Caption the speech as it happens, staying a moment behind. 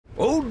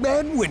Old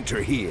Man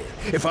Winter here.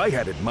 If I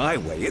had it my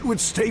way, it would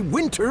stay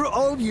winter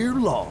all year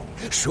long.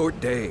 Short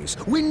days,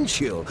 wind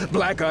chill,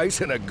 black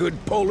ice, and a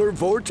good polar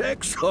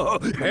vortex. Oh,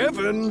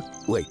 heaven.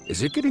 Wait,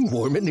 is it getting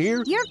warm in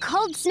here? Your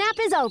cold snap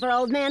is over,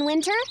 Old Man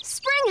Winter.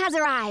 Spring has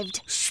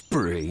arrived.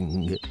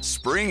 Spring.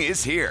 Spring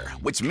is here,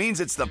 which means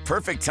it's the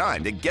perfect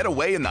time to get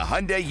away in the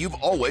Hyundai you've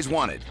always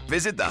wanted.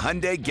 Visit the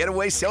Hyundai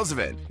Getaway Sales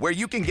Event, where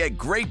you can get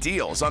great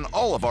deals on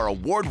all of our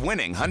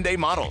award-winning Hyundai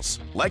models,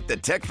 like the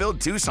tech-filled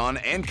Tucson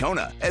and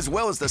Kona, as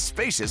well as the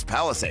spacious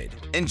Palisade.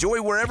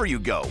 Enjoy wherever you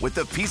go with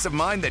the peace of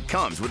mind that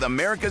comes with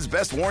America's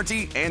best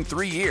warranty and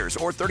 3 years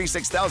or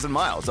 36,000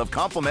 miles of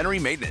complimentary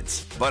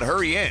maintenance. But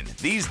hurry in,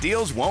 these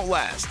deals won't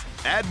last.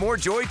 Add more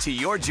joy to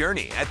your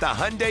journey at the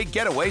Hyundai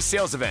Getaway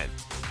Sales Event.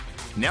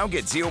 Now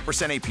get 0%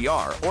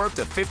 APR or up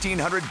to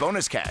 $1,500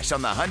 bonus cash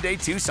on the Hyundai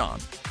Tucson.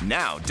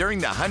 Now, during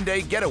the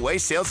Hyundai Getaway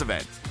Sales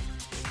Event.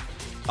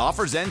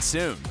 Offers end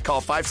soon.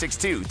 Call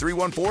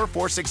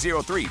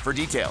 562-314-4603 for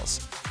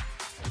details.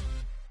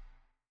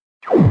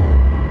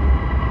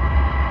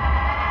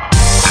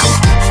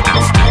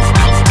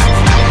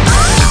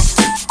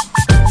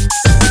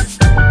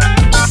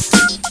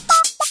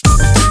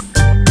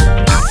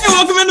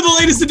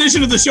 Latest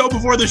edition of the Show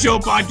Before the Show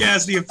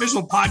podcast, the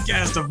official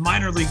podcast of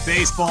minor league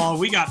baseball.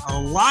 We got a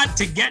lot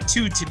to get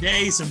to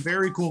today, some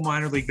very cool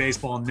minor league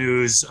baseball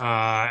news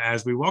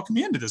as we welcome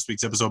you into this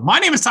week's episode. My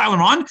name is Tyler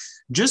Vaughn,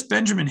 just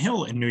Benjamin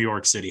Hill in New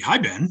York City. Hi,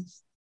 Ben.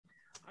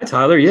 Hi,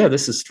 Tyler. Yeah,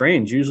 this is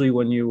strange. Usually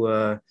when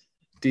you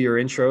do your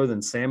intro,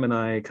 then Sam and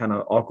I kind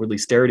of awkwardly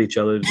stare at each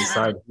other to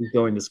decide who's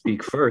going to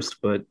speak first.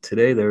 But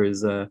today there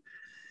is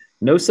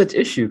no such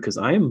issue because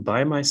I am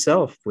by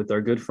myself with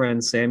our good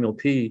friend Samuel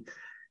P.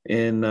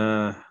 in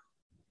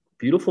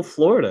beautiful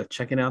Florida,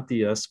 checking out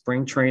the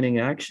spring training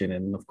action.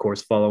 And of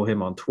course, follow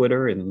him on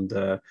Twitter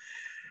and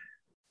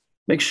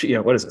make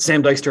sure, what is it?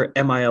 Sam Dykstra,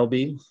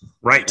 MILB.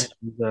 Right.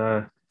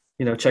 And,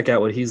 check out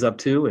what he's up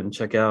to and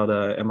check out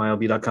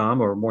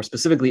MILB.com or more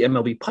specifically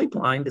MLB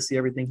Pipeline to see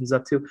everything he's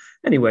up to.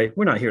 Anyway,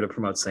 we're not here to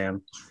promote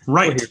Sam.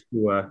 Right.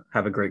 We're here to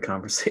have a great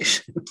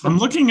conversation. I'm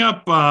looking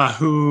up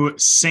who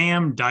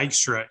Sam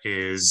Dykstra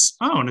is.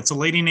 Oh, and it's a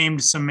lady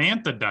named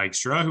Samantha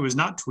Dykstra who has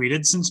not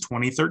tweeted since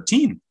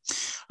 2013.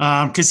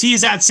 Because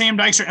he's at Sam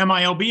Dykstra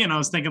MILB, and I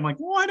was thinking, like,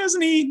 why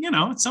doesn't he,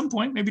 at some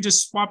point maybe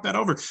just swap that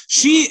over?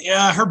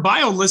 Her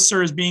bio lists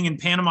her as being in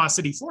Panama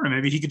City, Florida.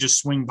 Maybe he could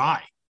just swing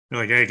by. You're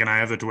like, hey, can I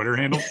have the Twitter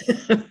handle?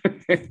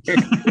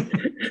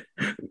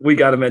 We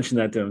got to mention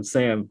that to him.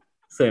 Sam,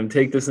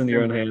 take this into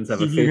your own hands.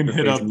 Have a see if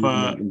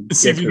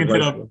you can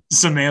hit up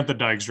Samantha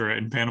Dykstra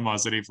in Panama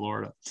City,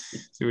 Florida.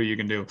 See what you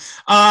can do.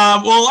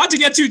 Well, a lot to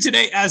get to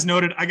today, as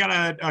noted. I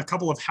got a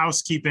couple of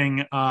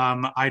housekeeping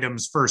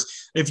items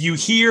first. If you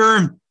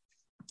hear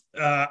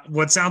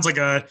what sounds like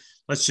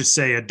let's just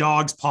say a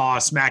dog's paw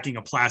smacking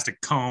a plastic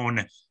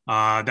cone,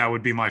 that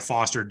would be my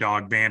foster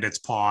dog Bandit's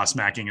paw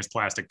smacking his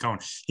plastic cone.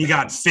 He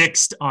got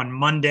fixed on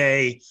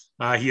Monday.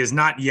 He has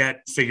not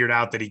yet figured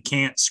out that he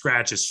can't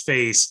scratch his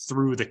face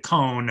through the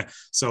cone.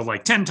 So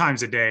like 10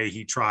 times a day,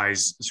 he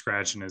tries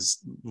scratching his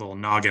little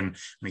noggin and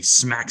he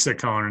smacks the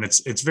cone. And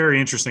it's very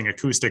interesting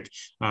acoustic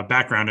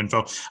background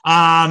info.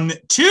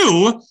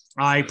 Two,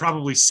 I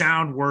probably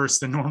sound worse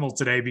than normal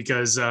today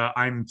because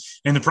I'm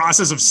in the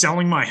process of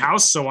selling my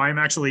house. So I'm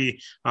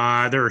actually,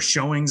 there are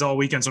showings all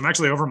weekend. So I'm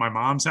actually over at my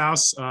mom's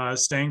house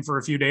staying for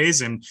a few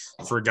days and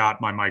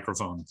forgot my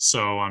microphone.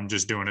 So I'm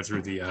just doing it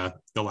through the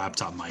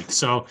laptop mic.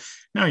 So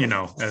now,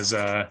 as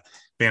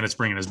Bandit's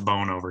bringing his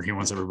bone over, he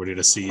wants everybody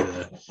to see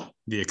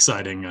the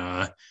exciting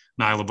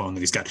Nylabone that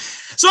he's got.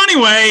 So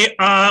anyway,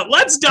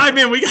 let's dive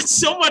in. We got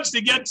so much to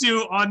get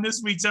to on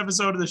this week's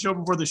episode of the Show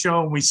Before the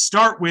Show. And we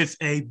start with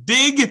a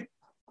big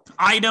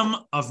item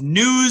of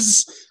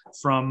news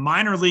from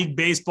minor league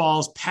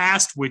baseball's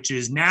past, which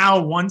is now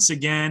once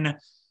again,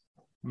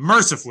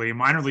 mercifully,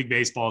 minor league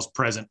baseball's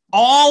present.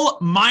 All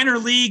minor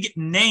league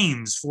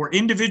names for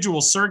individual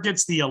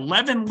circuits, the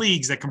 11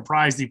 leagues that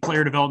comprise the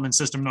player development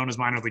system known as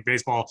minor league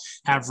baseball,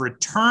 have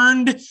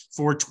returned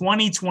for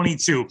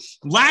 2022.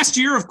 Last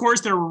year, of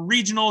course, there were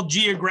regional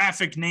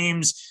geographic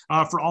names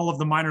for all of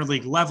the minor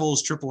league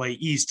levels, AAA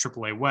East,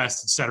 AAA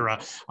West, etc.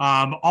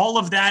 All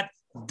of that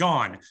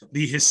gone.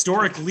 The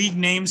historic league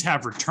names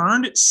have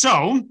returned.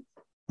 So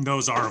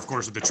those are, of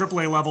course, at the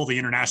AAA level, the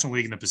International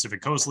League and the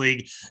Pacific Coast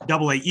League,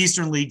 AA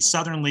Eastern League,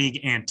 Southern League,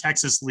 and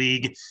Texas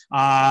League.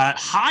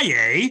 High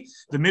A,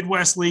 the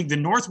Midwest League, the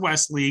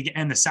Northwest League,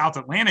 and the South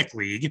Atlantic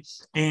League.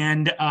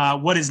 And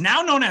what is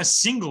now known as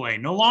Single A,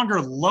 no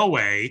longer Low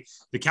A,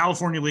 the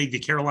California League, the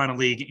Carolina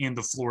League, and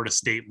the Florida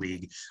State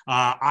League.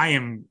 I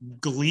am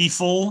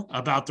gleeful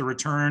about the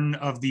return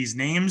of these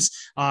names.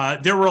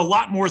 There were a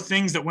lot more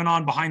things that went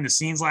on behind the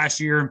scenes last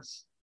year.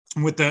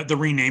 with the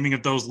renaming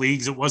of those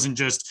leagues. It wasn't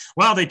just,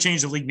 well, they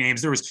changed the league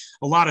names. There was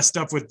a lot of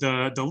stuff with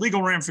the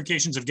legal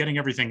ramifications of getting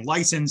everything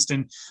licensed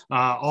and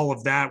all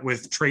of that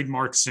with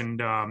trademarks and,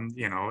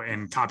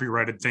 and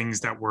copyrighted things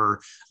that were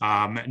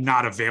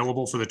not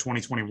available for the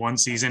 2021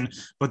 season.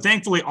 But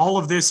thankfully, all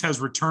of this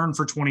has returned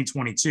for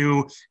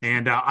 2022,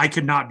 and I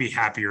could not be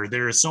happier.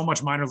 There is so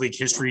much minor league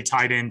history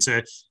tied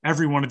into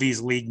every one of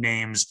these league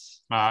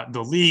names.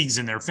 The leagues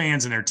and their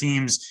fans and their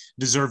teams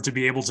deserve to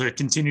be able to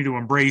continue to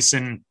embrace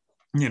and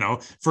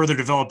further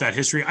develop that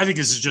history. I think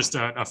this is just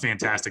a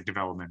fantastic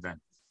development, Ben.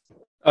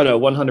 Oh, no,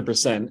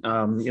 100%.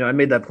 I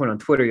made that point on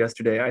Twitter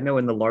yesterday. I know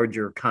in the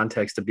larger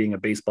context of being a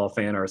baseball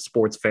fan or a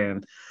sports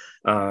fan,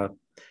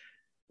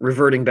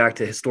 reverting back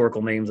to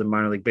historical names in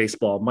minor league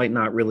baseball might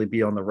not really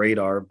be on the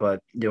radar.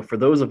 But, for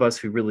those of us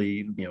who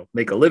really,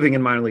 make a living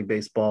in minor league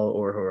baseball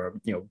or who are,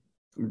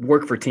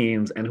 work for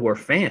teams and who are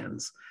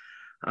fans,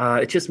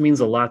 it just means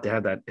a lot to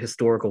have that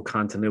historical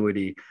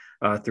continuity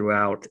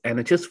throughout. And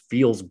it just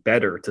feels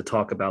better to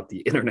talk about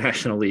the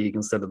International League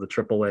instead of the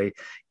AAA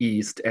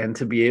East, and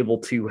to be able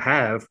to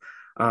have,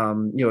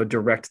 a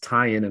direct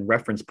tie-in and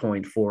reference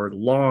point for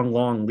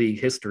long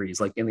league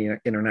histories, like in the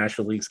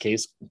International League's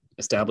case,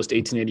 established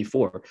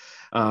 1884.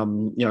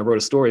 I wrote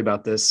a story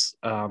about this,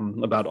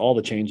 about all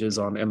the changes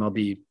on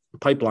MLB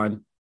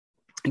Pipeline.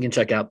 You can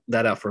check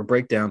that out for a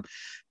breakdown.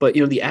 But,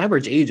 the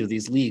average age of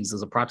these leagues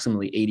is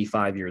approximately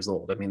 85 years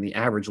old. I mean, the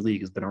average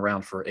league has been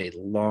around for a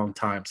long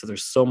time. So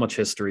there's so much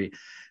history,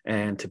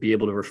 and to be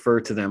able to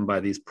refer to them by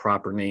these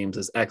proper names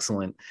is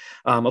excellent.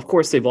 Of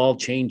course, they've all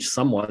changed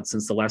somewhat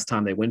since the last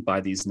time they went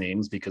by these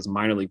names, because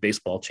minor league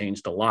baseball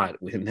changed a lot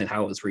in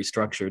how it was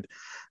restructured.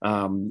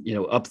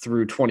 Up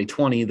through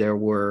 2020, there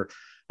were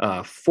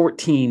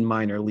 14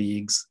 minor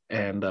leagues,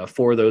 and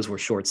 4 of those were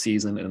short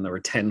season, and there were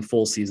 10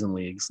 full season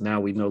leagues. Now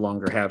we no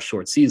longer have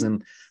short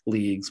season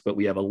leagues, but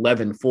we have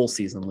 11 full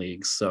season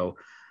leagues. So,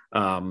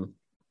 and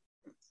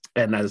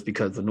that is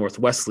because the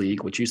Northwest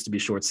League, which used to be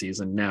short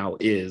season, now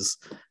is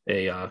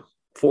a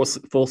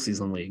full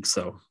season league.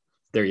 So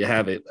there you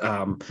have it.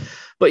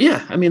 But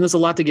yeah, I mean, there's a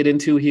lot to get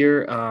into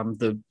here.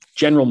 The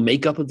general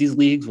makeup of these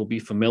leagues will be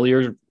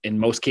familiar in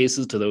most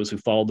cases to those who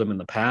followed them in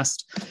the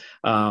past.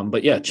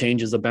 But yeah,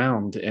 changes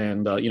abound.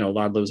 And, a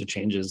lot of those are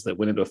changes that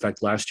went into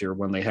effect last year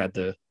when they had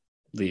the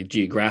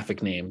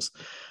geographic names.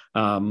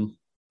 So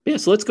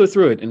let's go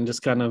through it and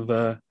just kind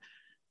of,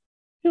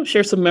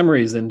 share some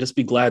memories and just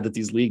be glad that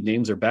these league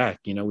names are back.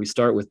 We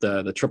start with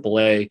the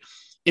AAA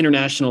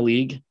International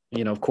League,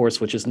 of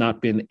course, which has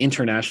not been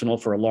international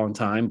for a long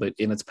time, but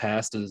in its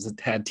past, it has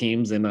had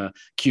teams in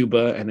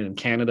Cuba and in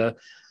Canada.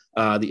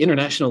 The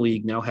International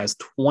League now has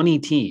 20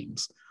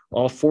 teams,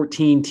 all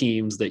 14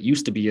 teams that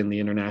used to be in the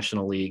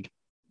International League,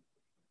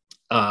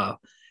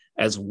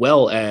 as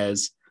well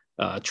as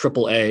the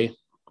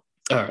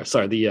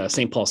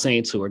St. Paul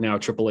Saints, who are now a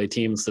AAA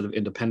team instead of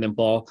independent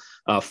ball.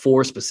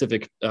 4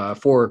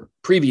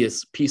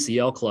 previous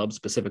PCL clubs,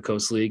 Pacific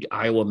Coast League,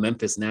 Iowa,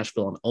 Memphis,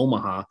 Nashville, and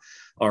Omaha,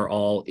 are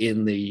all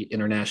in the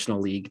International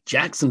League.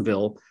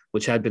 Jacksonville,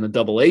 which had been a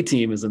AA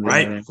team, is in the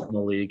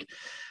International League.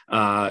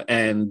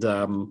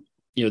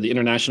 The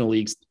International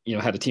Leagues,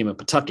 had a team in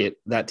Pawtucket.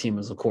 That team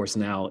is, of course,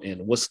 now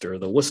in Worcester,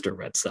 the Worcester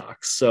Red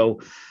Sox. So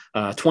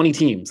 20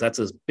 teams, that's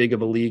as big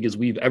of a league as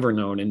we've ever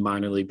known in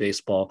minor league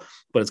baseball.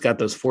 But it's got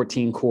those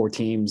 14 core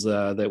teams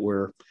that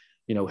were,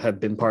 have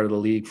been part of the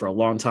league for a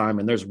long time.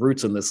 And there's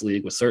roots in this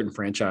league with certain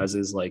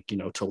franchises like,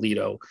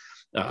 Toledo,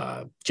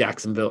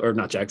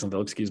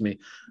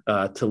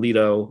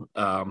 Toledo,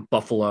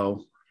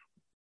 Buffalo,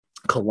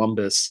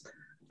 Columbus,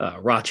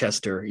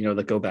 Rochester,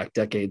 that go back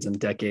decades and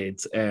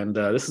decades. And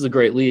this is a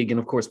great league. And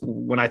of course,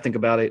 when I think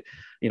about it,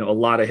 a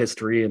lot of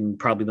history, and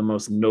probably the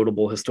most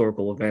notable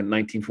historical event,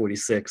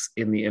 1946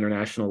 in the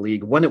International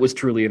League. When it was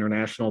truly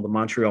international, the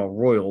Montreal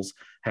Royals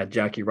had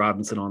Jackie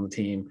Robinson on the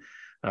team,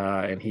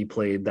 and he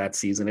played that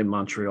season in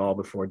Montreal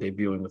before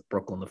debuting with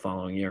Brooklyn the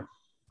following year.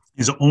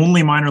 His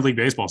only minor league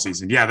baseball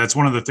season. Yeah, that's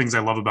one of the things I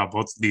love about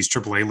both these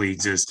AAA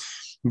leagues is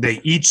they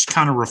each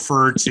kind of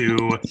refer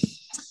to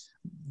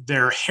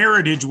their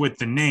heritage with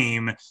the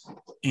name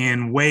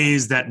in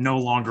ways that no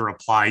longer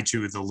apply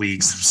to the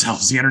leagues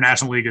themselves. The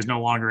International League is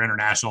no longer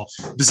international.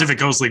 Pacific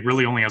Coast League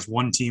really only has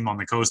one team on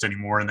the coast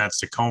anymore, and that's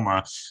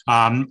Tacoma.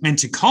 And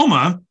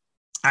Tacoma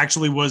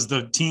actually was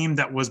the team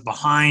that was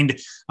behind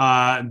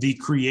the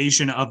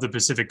creation of the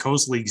Pacific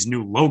Coast League's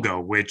new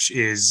logo, which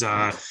is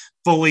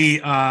fully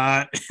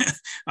a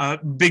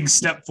big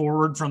step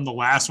forward from the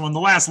last one. The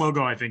last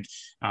logo, I think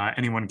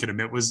anyone could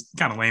admit, was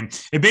kind of lame.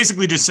 It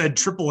basically just said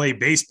AAA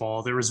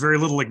baseball. There was very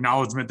little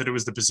acknowledgement that it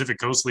was the Pacific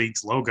Coast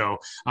League's logo.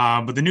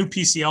 But the new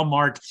PCL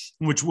mark,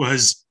 which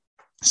was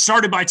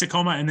started by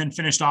Tacoma and then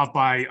finished off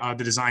by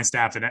the design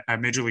staff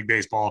at Major League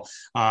Baseball.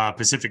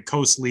 Pacific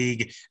Coast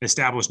League,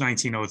 established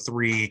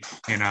 1903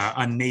 in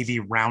a Navy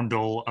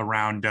roundel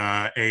around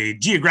a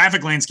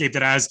geographic landscape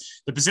that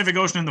has the Pacific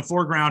Ocean in the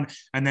foreground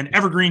and then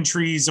evergreen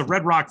trees, a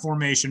red rock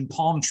formation,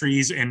 palm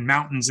trees, and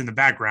mountains in the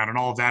background. And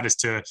all of that is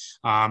to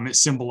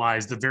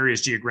symbolize the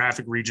various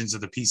geographic regions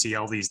of the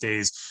PCL these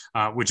days,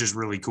 which is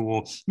really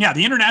cool. Yeah,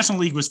 the International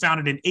League was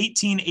founded in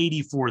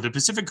 1884. The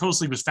Pacific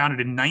Coast League was founded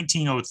in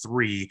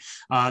 1903.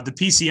 The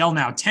PCL,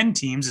 now 10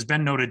 teams, has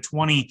been noted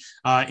 20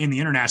 in the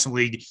International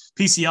League.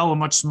 PCL, a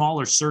much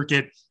smaller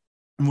circuit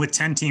with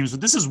 10 teams,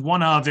 but this is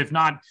one of, if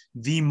not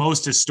the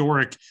most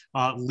historic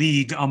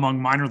league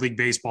among minor league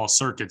baseball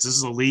circuits. This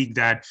is a league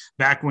that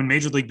back when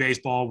Major League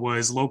Baseball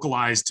was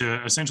localized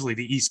to essentially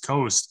the East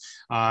Coast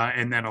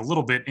and then a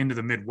little bit into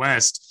the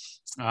Midwest,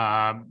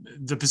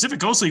 the Pacific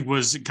Coast League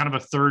was kind of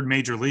a third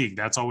major league.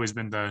 That's always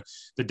been the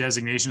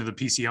designation of the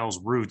PCL's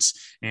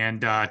roots.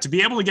 And to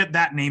be able to get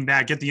that name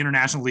back, get the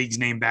International League's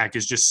name back,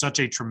 is just such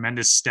a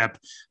tremendous step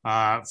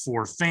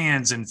for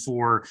fans and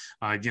for,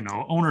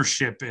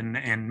 ownership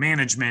and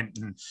management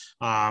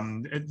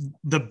and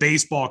the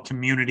baseball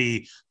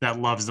community that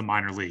loves the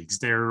minor leagues.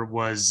 There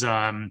was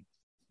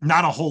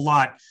not a whole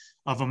lot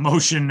of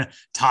emotion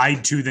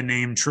tied to the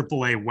name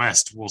AAA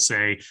West, we'll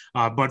say.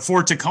 But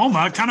for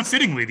Tacoma, kind of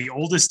fittingly, the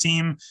oldest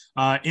team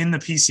in the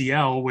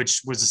PCL,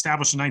 which was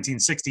established in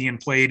 1960 and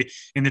played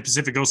in the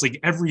Pacific Coast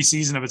League every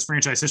season of its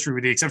franchise history,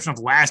 with the exception of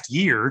last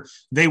year,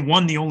 they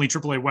won the only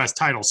AAA West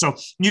title. So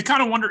you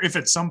kind of wonder if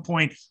at some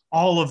point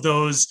all of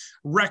those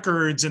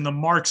records and the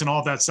marks and all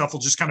of that stuff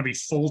will just kind of be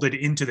folded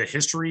into the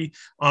history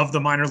of the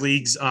minor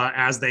leagues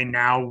as they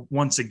now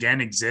once again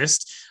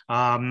exist,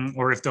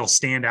 or if they'll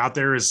stand out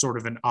there as sort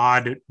of an odd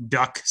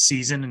duck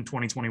season in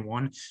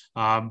 2021.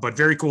 But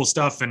very cool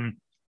stuff. And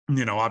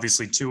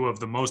obviously two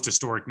of the most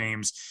historic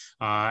names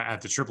at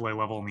the AAA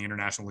level in the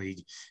International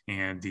League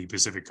and the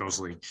Pacific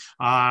Coast League.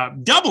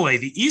 AA,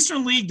 the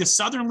Eastern League, the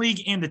Southern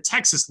League, and the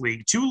Texas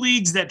League, two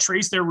leagues that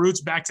trace their roots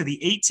back to the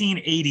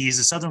 1880s,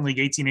 the Southern League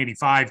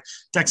 1885,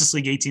 Texas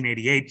League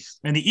 1888,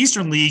 and the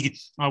Eastern League,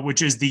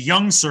 which is the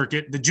young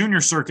circuit, the junior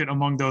circuit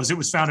among those. It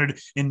was founded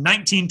in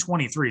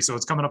 1923, so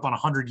it's coming up on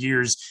 100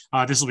 years.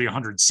 This will be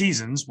 100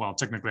 seasons. Well,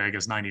 technically, I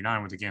guess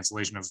 99 with the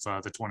cancellation of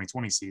the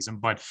 2020 season,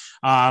 but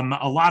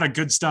a lot of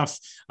good stuff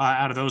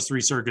out of those three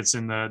circuits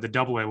in the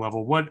AA level.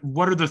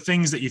 What are the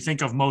things that you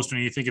think of most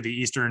when you think of the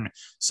Eastern,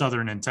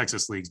 Southern, and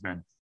Texas leagues,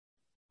 Ben?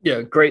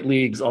 Yeah, great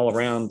leagues all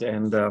around,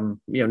 and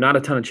not a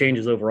ton of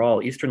changes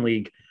overall. Eastern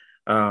League,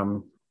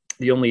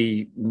 the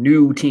only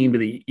new team to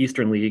the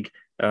Eastern League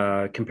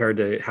compared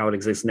to how it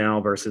exists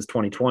now versus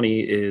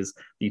 2020 is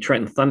the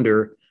Trenton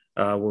Thunder.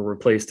 Were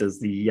replaced as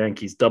the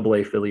Yankees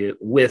AA affiliate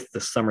with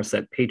the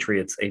Somerset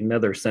Patriots,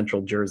 another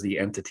Central Jersey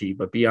entity.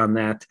 But beyond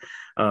that,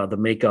 the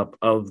makeup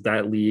of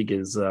that league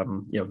is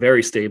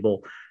very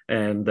stable.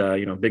 And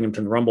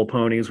Binghamton Rumble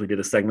Ponies, we did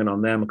a segment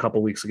on them a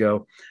couple weeks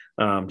ago,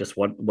 just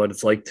what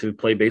it's like to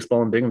play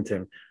baseball in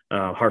Binghamton.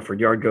 Hartford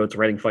Yard Goats,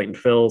 Reading Fighting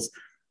Phils,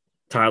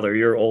 Tyler,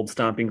 your old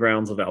stomping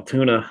grounds of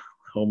Altoona,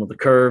 home of the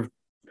Curve,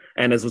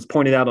 and as was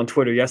pointed out on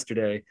Twitter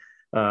yesterday,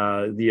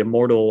 the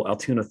immortal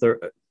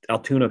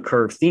Altoona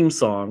Curve theme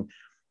song,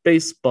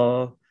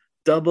 baseball,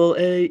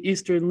 AA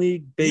Eastern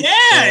League baseball.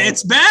 Yeah,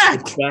 it's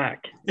back. It's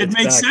back. It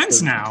makes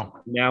sense now.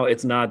 Now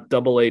it's not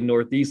AA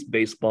Northeast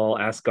baseball.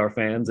 Ask our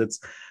fans.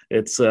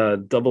 It's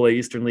AA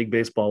Eastern League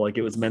baseball, like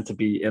it was meant to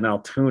be in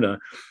Altoona.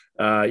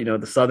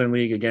 The Southern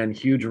League, again,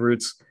 huge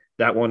roots.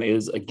 That one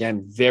is,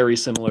 again, very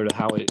similar to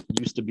how it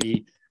used to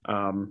be.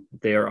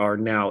 There are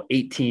now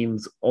 8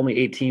 teams, only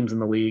 8 teams in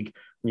the league.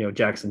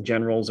 Jackson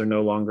Generals are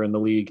no longer in the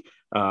league.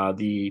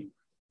 The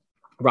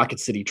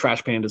Rocket City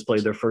Trash Pandas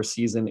played their first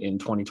season in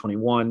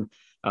 2021.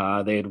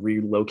 They had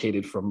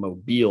relocated from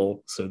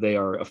Mobile, so they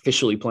are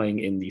officially playing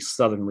in the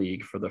Southern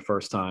League for the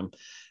first time.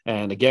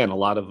 And again, a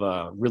lot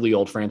of really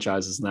old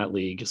franchises in that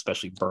league,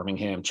 especially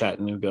Birmingham,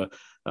 Chattanooga,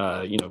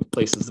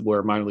 places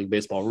where minor league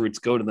baseball roots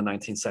go to the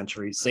 19th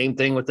century. Same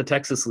thing with the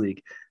Texas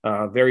League.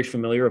 Very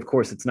familiar. Of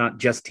course, it's not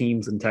just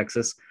teams in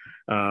Texas,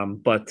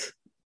 but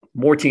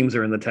more teams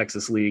are in the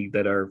Texas League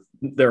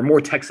there are more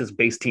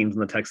Texas-based teams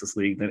in the Texas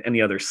League than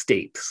any other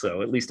state.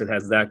 So at least it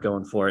has that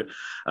going for it.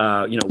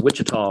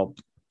 Wichita,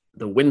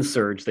 the Wind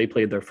Surge, they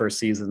played their first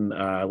season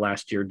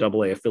last year,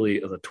 AA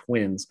affiliate of the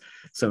Twins.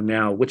 So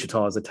now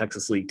Wichita is a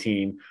Texas League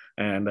team,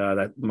 and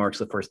that marks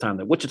the first time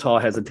that Wichita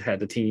hasn't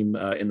had a team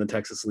in the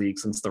Texas League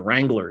since the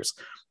Wranglers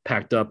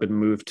packed up and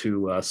moved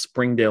to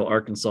Springdale,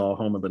 Arkansas,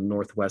 home of the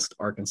Northwest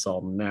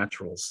Arkansas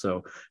Naturals.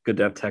 So good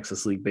to have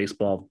Texas League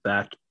baseball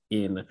back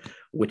in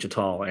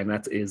Wichita, and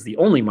that is the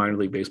only minor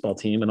league baseball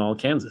team in all of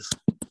Kansas.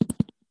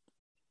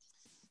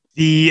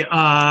 The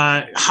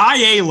High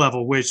A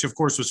level, which of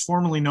course was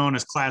formerly known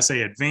as Class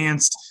A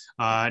Advanced,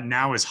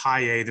 now is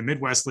High A, the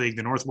Midwest League,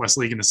 the Northwest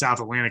League, and the South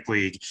Atlantic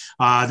League.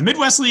 The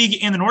Midwest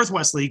League and the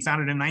Northwest League,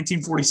 founded in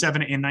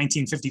 1947 and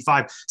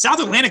 1955. South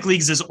Atlantic League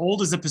is as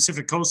old as the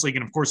Pacific Coast League,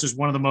 and of course is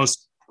one of the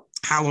most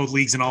hallowed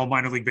leagues in all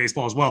minor league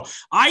baseball as well.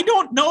 I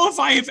don't know if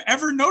I have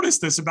ever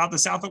noticed this about the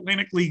South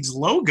Atlantic League's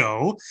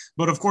logo,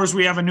 but of course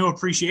we have a new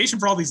appreciation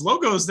for all these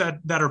logos that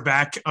are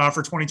back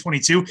for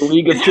 2022. The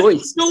League of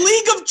Choice. The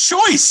League of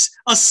Choice,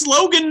 a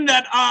slogan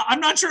that I'm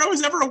not sure I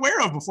was ever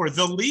aware of before.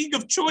 The League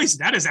of Choice.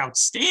 That is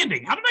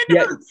outstanding. How did I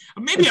never,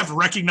 maybe I've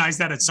recognized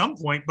that at some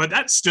point, but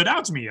that stood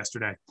out to me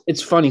yesterday.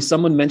 It's funny.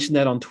 Someone mentioned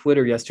that on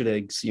Twitter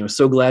yesterday,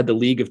 so glad the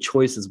League of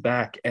Choice is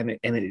back. And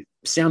it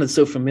sounded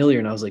so familiar.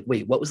 And I was like,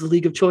 wait, what was the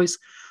League of Choice?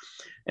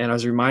 And I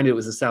was reminded it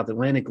was the South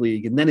Atlantic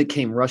League. And then it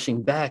came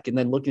rushing back. And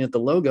then looking at the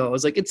logo, I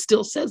was like, it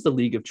still says the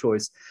League of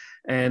Choice.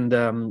 And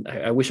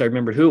I wish I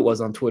remembered who it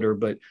was on Twitter,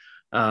 but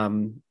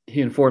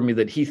he informed me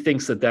that he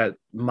thinks that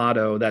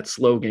motto, that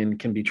slogan,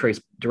 can be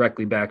traced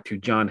directly back to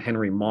John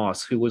Henry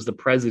Moss, who was the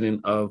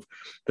president of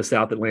the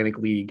South Atlantic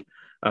League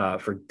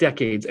for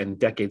decades and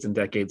decades and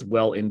decades,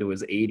 well into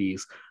his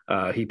 80s.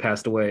 He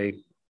passed away,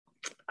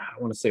 I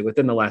want to say,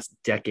 within the last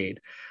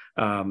decade.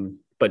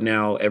 But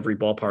now every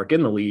ballpark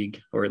in the league,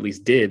 or at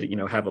least did,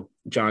 have a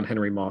John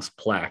Henry Moss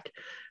plaque.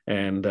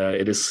 And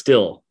it is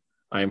still,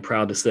 I am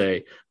proud to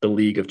say, the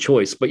League of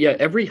Choice. But yeah,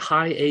 every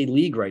high A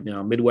league right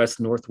now, Midwest,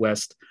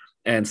 Northwest,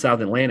 and South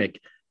Atlantic,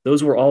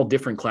 those were all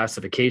different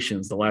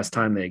classifications the last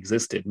time they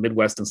existed.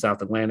 Midwest and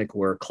South Atlantic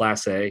were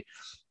Class A,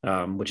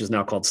 which is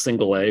now called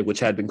Single A, which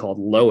had been called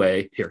Low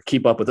A. Here,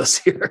 keep up with us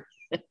here.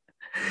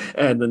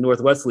 And the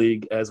Northwest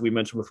League, as we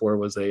mentioned before,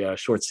 was a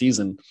short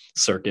season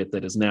circuit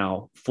that is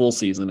now full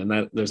season. And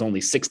that there's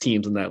only 6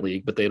 teams in that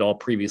league, but they'd all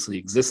previously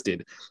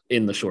existed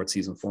in the short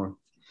season form.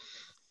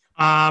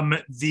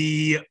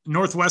 The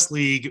Northwest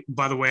League,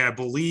 by the way, I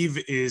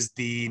believe is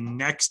the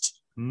next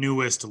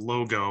newest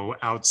logo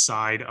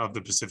outside of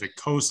the Pacific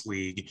Coast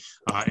League,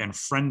 and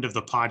friend of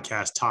the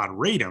podcast Todd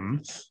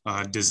Radom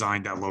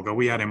designed that logo.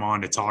 We had him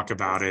on to talk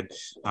about it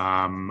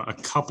a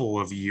couple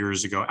of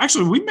years ago.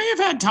 Actually, we may have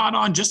had Todd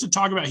on just to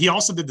talk about, he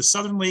also did the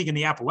Southern League and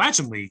the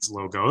Appalachian League's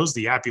logos.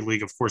 The Appy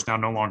League, of course, now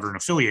no longer an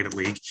affiliated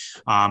league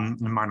in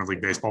minor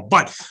league baseball,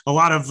 but a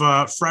lot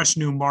of fresh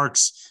new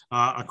marks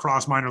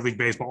across minor league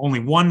baseball. Only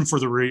one for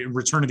the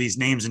return of these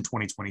names in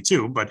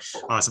 2022, but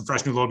some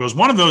fresh new logos.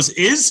 One of those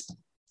is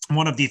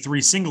one of the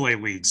 3 single A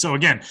leagues. So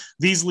again,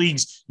 these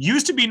leagues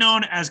used to be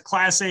known as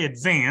Class A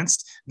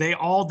Advanced. They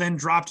all then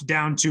dropped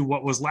down to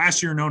what was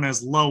last year known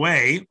as Low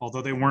A,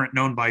 although they weren't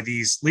known by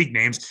these league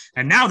names.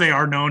 And now they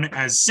are known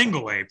as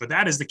Single A, but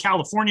that is the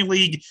California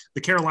League,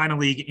 the Carolina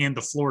League, and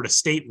the Florida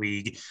State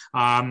League.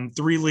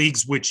 3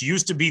 leagues, which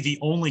used to be the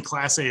only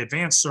Class A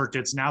Advanced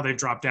circuits. Now they've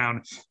dropped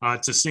down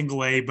to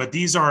Single A, but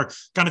these are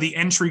kind of the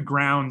entry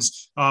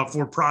grounds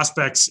for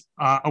prospects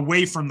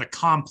away from the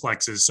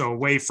complexes. So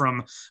away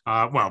from,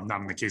 well,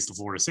 not in the case of the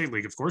Florida State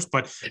League, of course,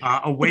 but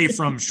away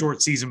from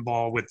short season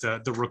ball with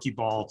the rookie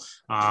ball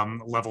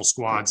level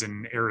squads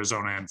in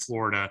Arizona and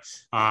Florida.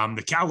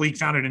 The Cal League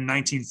founded in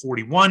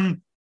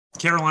 1941.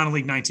 Carolina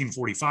League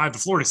 1945, the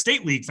Florida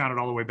State League founded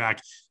all the way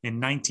back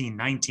in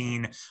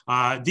 1919.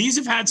 These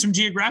have had some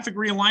geographic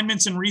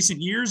realignments in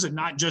recent years, and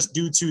not just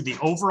due to the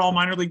overall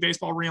minor league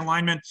baseball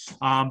realignment,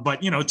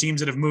 but teams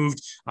that have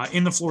moved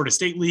in the Florida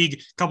State League,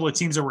 a couple of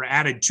teams that were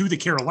added to the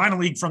Carolina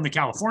League from the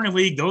California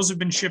League. Those have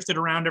been shifted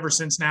around ever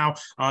since now.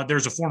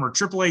 There's a former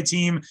AAA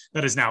team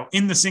that is now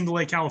in the Single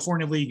A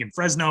California League in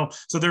Fresno.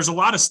 So there's a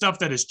lot of stuff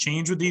that has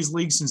changed with these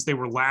leagues since they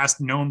were last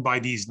known by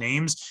these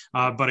names.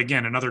 But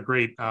again, another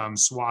great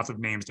swath of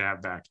names to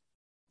have back.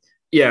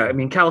 Yeah, I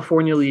mean,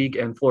 California League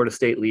and Florida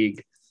State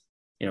League,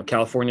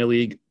 California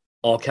League,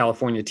 all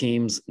California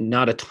teams,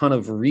 not a ton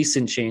of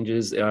recent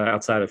changes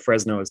outside of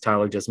Fresno, as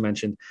Tyler just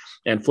mentioned.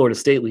 And Florida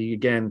State League,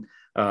 again,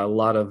 a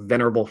lot of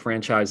venerable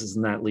franchises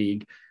in that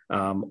league,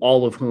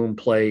 all of whom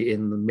play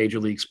in the major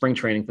league spring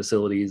training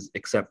facilities,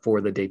 except for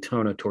the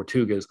Daytona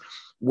Tortugas.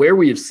 Where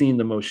we have seen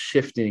the most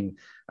shifting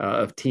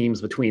of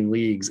teams between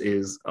leagues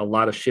is a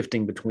lot of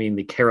shifting between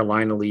the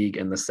Carolina League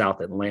and the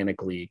South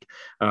Atlantic League,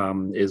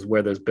 is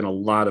where there's been a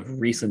lot of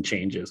recent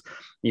changes.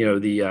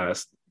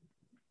 The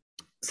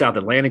South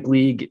Atlantic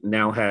League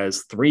now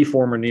has 3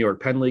 former New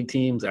York Penn League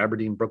teams,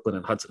 Aberdeen, Brooklyn,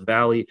 and Hudson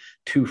Valley,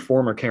 2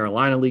 former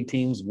Carolina League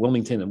teams,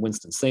 Wilmington and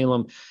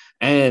Winston-Salem,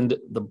 and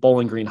the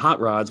Bowling Green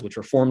Hot Rods, which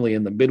were formerly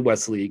in the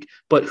Midwest League,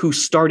 but who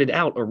started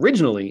out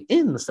originally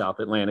in the South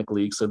Atlantic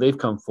League. So they've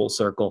come full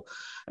circle.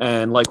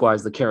 And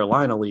likewise, the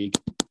Carolina League,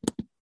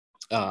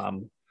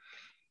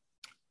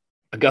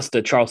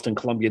 Augusta, Charleston,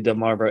 Columbia,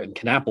 Delmarva, and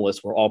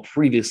Kannapolis were all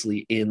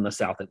previously in the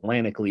South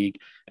Atlantic League.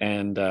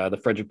 And the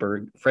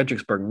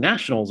Fredericksburg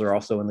Nationals are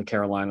also in the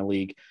Carolina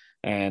League.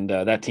 And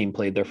that team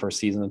played their first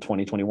season in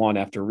 2021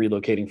 after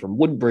relocating from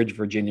Woodbridge,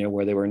 Virginia,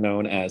 where they were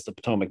known as the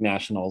Potomac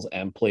Nationals,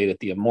 and played at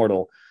the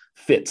immortal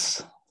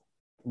Fitz,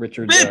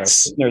 Richard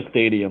Fittner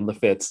Stadium, the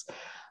Fitz.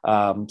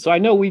 So I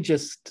know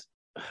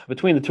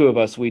between the two of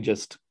us, we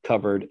just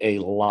covered a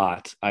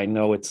lot. I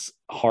know it's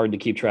hard to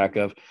keep track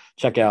of.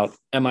 Check out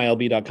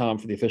MILB.com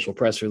for the official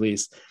press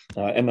release,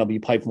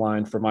 MLB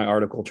Pipeline for my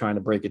article trying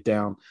to break it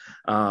down.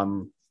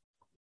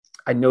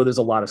 I know there's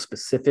a lot of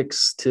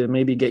specifics to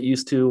maybe get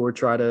used to or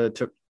try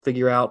to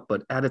figure out,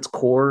 but at its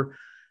core,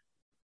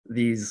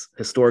 these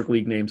historic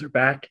league names are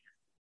back.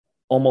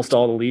 Almost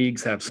all the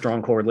leagues have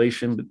strong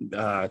correlation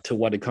to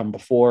what had come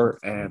before,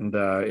 and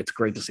it's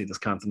great to see this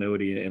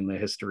continuity in the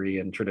history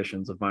and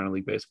traditions of minor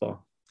league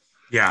baseball.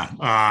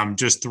 Yeah,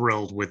 just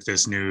thrilled with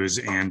this news.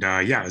 And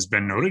as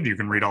Ben noted, you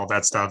can read all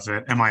that stuff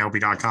at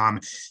MILB.com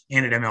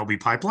and at MLB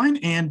Pipeline.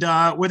 And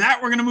with that,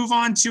 we're going to move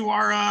on to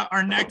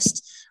our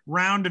next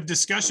round of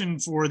discussion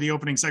for the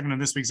opening segment of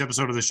this week's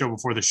episode of the Show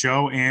Before the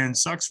Show. And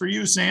sucks for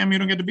you, Sam, you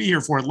don't get to be here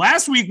for it.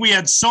 Last week, we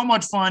had so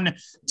much fun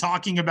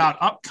talking about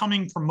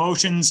upcoming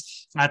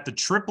promotions at the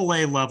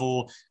AAA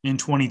level in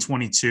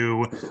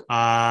 2022.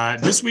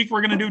 This week,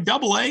 we're going to do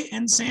AA,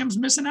 and Sam's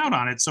missing out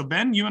on it. So,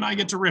 Ben, you and I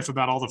get to riff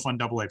about all the fun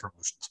AA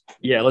promotions.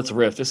 Yeah, let's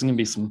riff. This is going to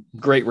be some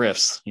great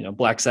riffs,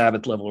 Black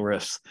Sabbath level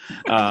riffs.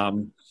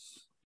 And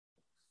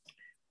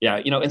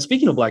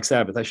speaking of Black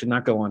Sabbath, I should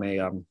not go on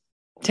a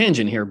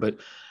tangent here, but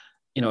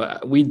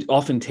we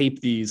often tape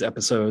these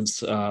episodes,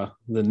 the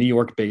New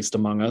York based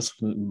among us,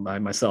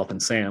 myself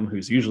and Sam,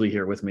 who's usually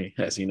here with me,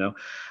 as you know,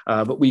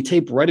 but we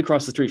tape right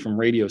across the street from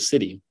Radio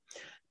City.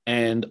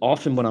 And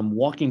often when I'm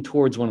walking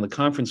towards one of the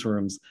conference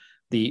rooms,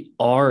 the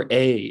RA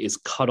is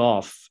cut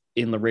off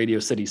in the Radio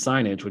City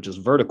signage, which is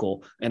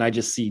vertical. And I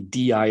just see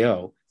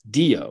DIO.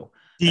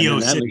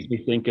 And that makes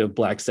me think of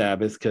Black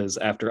Sabbath, because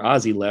after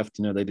Ozzy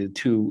left, they did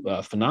two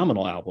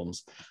phenomenal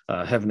albums,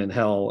 Heaven and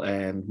Hell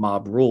and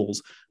Mob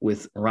Rules,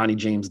 with Ronnie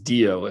James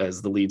Dio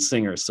as the lead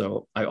singer.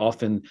 So I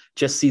often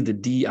just see the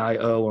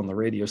DIO on the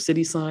Radio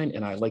City sign,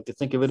 and I like to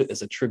think of it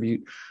as a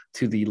tribute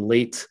to the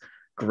late,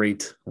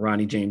 great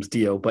Ronnie James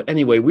Dio. But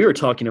anyway, we were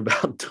talking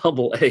about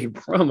AA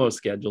promo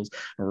schedules,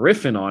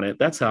 riffing on it.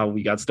 That's how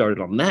we got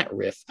started on that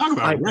riff.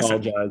 I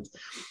apologize.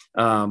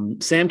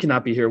 Sam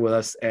cannot be here with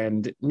us,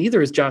 and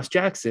neither is Josh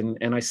Jackson.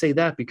 And I say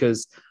that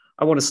because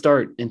I want to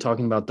start in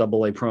talking about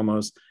AA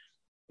promos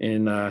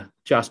in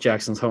Josh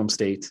Jackson's home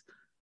state,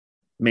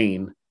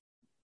 Maine,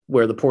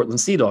 where the Portland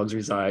Sea Dogs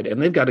reside.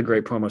 And they've got a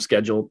great promo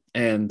schedule.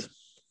 And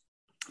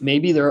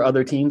maybe there are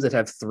other teams that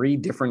have 3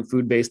 different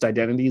food-based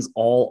identities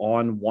all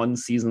on one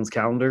season's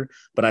calendar,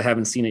 but I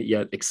haven't seen it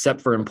yet,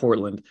 except for in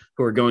Portland,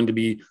 who are going to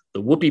be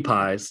the Whoopie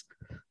Pies,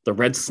 the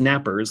Red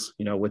Snappers,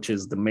 which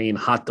is the main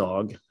hot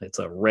dog. It's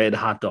a red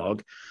hot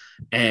dog.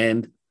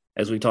 And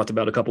as we talked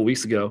about a couple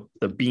weeks ago,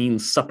 the Bean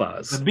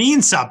Suppas.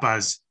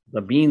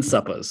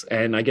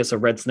 And I guess a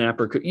Red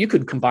Snapper, you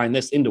could combine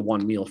this into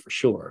one meal for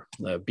sure.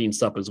 Bean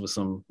Suppas with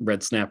some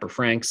Red Snapper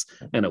Franks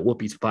and a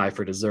Whoopie Pie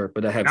for dessert.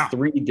 But I have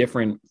 3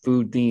 different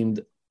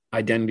food-themed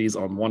identities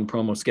on one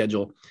promo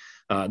schedule.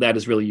 That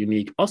is really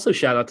unique. Also,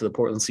 shout out to the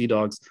Portland Sea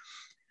Dogs.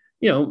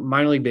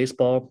 Minor league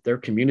baseball, they're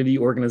community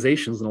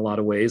organizations in a lot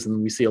of ways.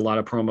 And we see a lot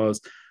of promos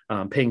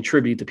paying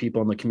tribute to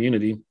people in the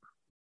community.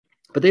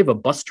 But they have a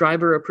bus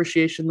driver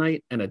appreciation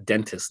night and a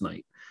dentist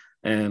night.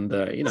 And,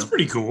 that's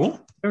pretty cool.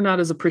 They're not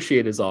as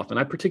appreciated as often.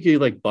 I particularly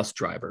like bus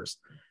drivers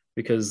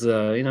because,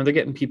 they're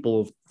getting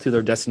people to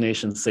their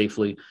destinations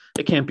safely.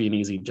 It can't be an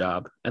easy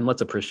job. And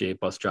let's appreciate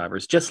bus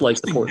drivers, just like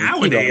the Portland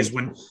nowadays,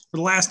 when for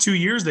the last 2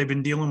 years, they've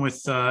been dealing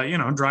with,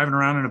 driving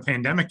around in a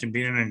pandemic and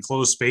being in an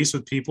enclosed space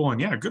with people.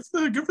 And good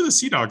for the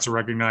Sea Dogs to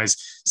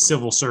recognize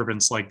civil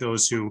servants like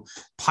those who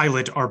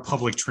pilot our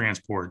public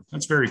transport.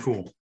 That's very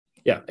cool.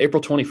 Yeah.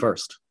 April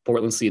 21st,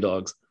 Portland Sea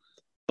Dogs.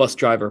 Bus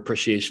driver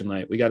appreciation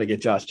night. We got to get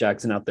Josh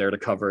Jackson out there to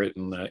cover it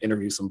and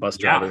interview some bus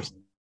drivers.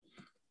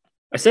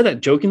 I said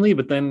that jokingly,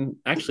 but then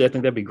actually I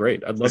think that'd be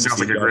great. I'd love to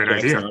see a great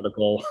idea.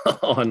 Article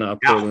on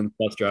Portland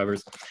bus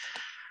drivers.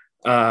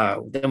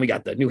 Then we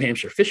got the New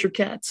Hampshire Fisher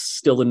Cats,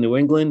 still in New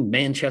England,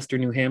 Manchester,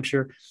 New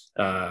Hampshire.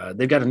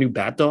 They've got a new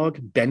bat dog,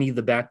 Benny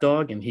the Bat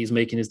Dog, and he's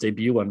making his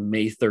debut on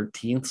May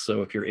 13th.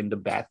 So if you're into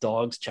bat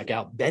dogs, check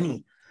out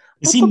Benny.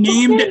 Is he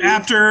named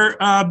after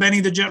Benny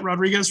the Jet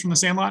Rodriguez from The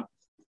Sandlot?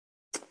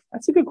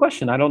 That's a good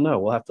question. I don't know.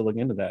 We'll have to look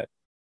into that.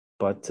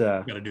 But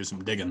got to do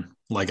some digging,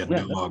 like a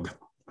dog.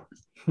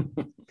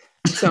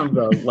 Sounds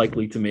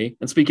likely to me.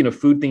 And speaking of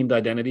food-themed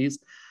identities,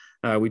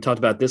 we talked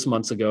about this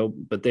months ago,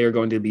 but they are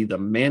going to be the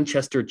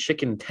Manchester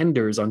Chicken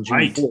Tenders on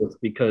June 4th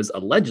because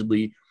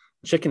allegedly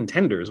chicken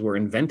tenders were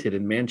invented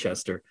in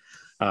Manchester.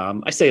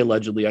 I say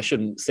allegedly. I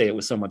shouldn't say it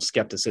with so much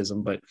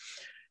skepticism, but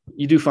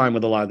you do find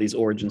with a lot of these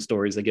origin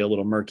stories, they get a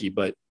little murky.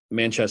 But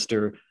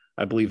Manchester,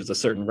 I believe, is a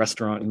certain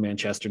restaurant in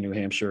Manchester, New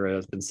Hampshire,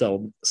 has been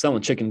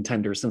selling chicken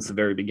tenders since the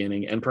very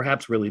beginning and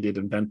perhaps really did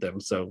invent them.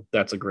 So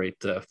that's a great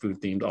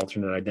food-themed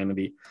alternate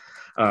identity.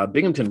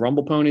 Binghamton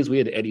Rumble Ponies, we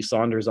had Eddie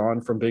Saunders on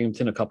from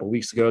Binghamton a couple of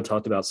weeks ago,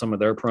 talked about some of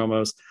their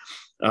promos.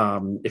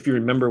 If you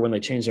remember when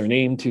they changed their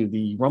name to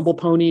the Rumble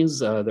Ponies,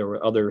 there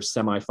were other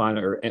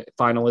semifinal or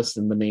finalists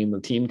in the name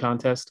of the team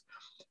contest.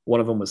 One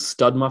of them was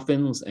Stud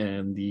Muffins,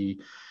 and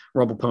the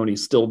Rumble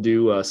Ponies still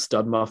do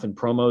Stud Muffin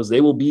promos. They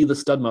will be the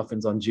Stud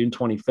Muffins on June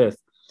 25th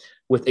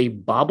with a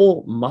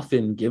Bobble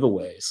Muffin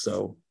giveaway.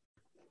 So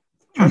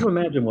try to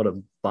imagine what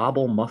a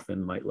Bobble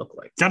Muffin might look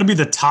like. Got to be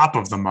the top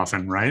of the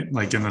muffin, right?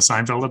 Like in the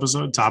Seinfeld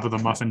episode, top of the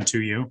muffin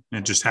to you.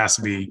 It just has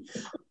to be,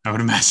 I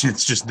would imagine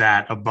it's just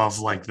that above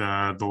like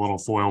the little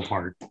foil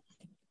part.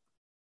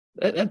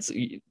 That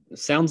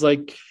sounds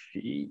like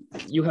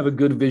you have a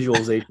good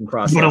visualization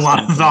process. Put a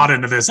lot of thought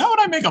into this. How would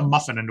I make a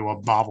muffin into a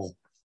bobble?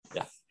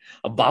 Yeah,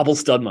 a bobble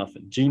stud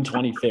muffin, June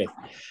 25th.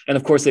 And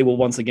of course, they will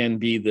once again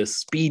be the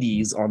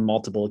Speedies on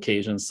multiple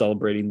occasions,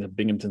 celebrating the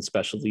Binghamton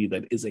specialty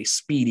that is a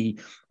speedy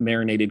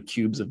marinated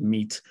cubes of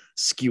meat,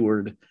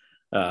 skewered,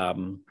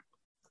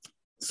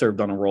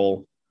 served on a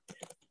roll.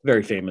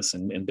 Very famous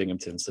in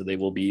Binghamton. So they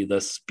will be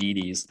the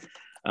Speedies.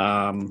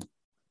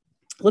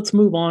 Let's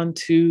move on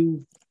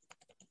to...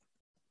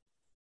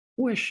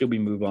 Where should we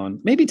move on?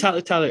 Maybe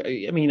Tyler.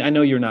 I mean, I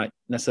know you're not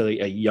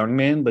necessarily a young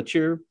man, but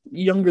you're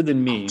younger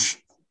than me.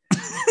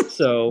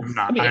 So I'm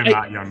not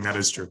young. That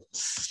is true.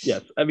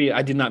 Yes. I mean,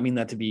 I did not mean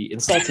that to be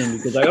insulting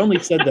because I only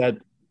said that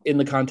in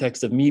the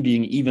context of me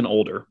being even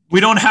older.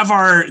 We don't have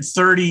our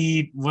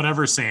 30,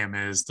 whatever Sam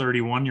is,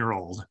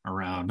 31-year-old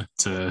around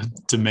to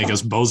make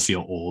us both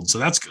feel old. So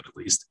that's good, at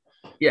least.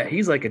 Yeah,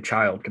 he's like a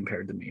child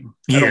compared to me.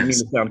 I don't mean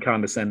to sound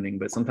condescending,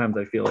 but sometimes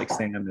I feel like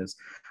Sam is,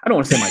 I don't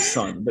want to say my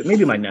son, but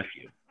maybe my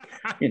nephew.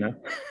 You know,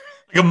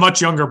 like a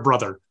much younger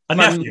brother, a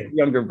nephew,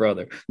 younger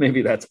brother.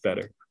 Maybe that's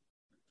better.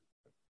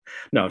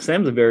 No,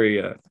 Sam's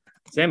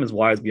Sam is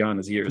wise beyond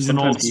his years. He's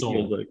sometimes an he old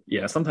soul. feels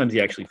like, sometimes he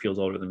actually feels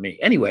older than me.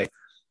 Anyway,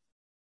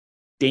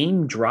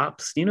 Dame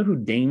Drops. Do you know who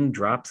Dame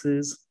Drops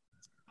is?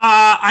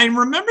 I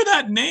remember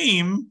that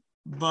name,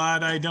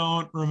 but I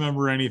don't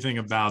remember anything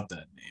about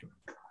that name.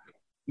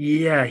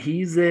 Yeah,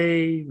 he's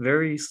a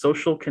very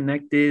social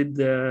connected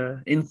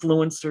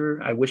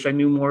influencer. I wish I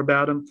knew more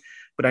about him.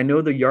 But I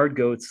know the Yard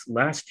Goats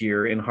last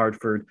year in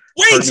Hartford.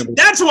 Wait,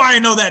 that's why I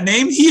know that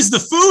name. He's the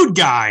food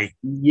guy.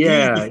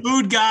 Yeah. He's the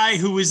food guy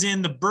who was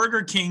in the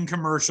Burger King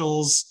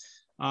commercials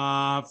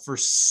for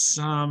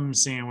some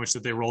sandwich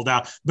that they rolled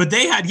out. But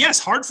they had,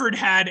 Hartford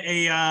had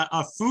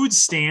a food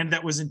stand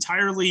that was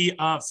entirely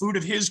food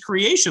of his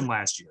creation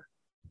last year.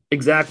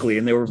 Exactly.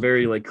 And they were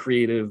very like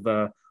creative,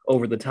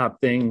 over the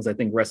top things. I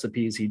think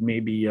recipes he'd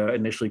maybe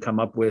initially come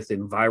up with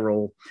in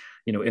viral,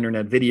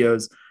 internet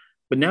videos.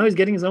 But now he's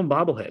getting his own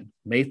bobblehead,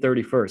 May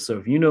 31st. So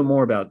if you know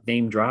more about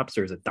Dame Drops,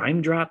 or is it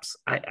Dime Drops?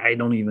 I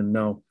don't even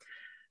know.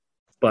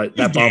 But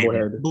that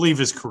bobblehead, I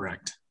believe, is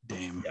correct.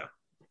 Dame. Yeah.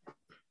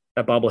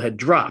 That bobblehead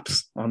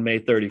drops on May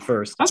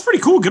 31st. That's pretty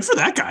cool. Good for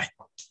that guy.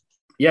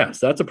 Yes,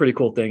 that's a pretty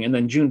cool thing. And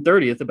then June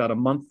 30th, about a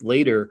month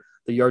later,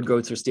 the Yard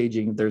Goats are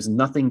staging There's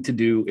Nothing to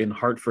Do in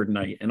Hartford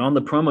night. And on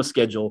the promo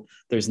schedule,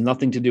 There's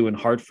Nothing to Do in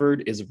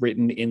Hartford is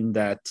written in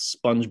that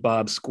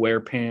SpongeBob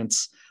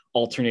SquarePants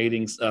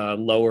alternating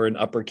lower and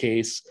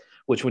uppercase,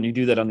 which when you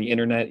do that on the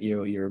internet,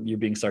 you're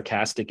being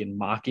sarcastic and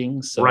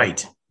mocking. So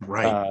right.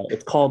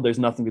 It's called There's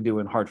Nothing to Do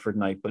in Hartford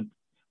night, but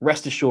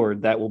rest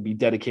assured that will be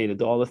dedicated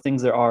to all the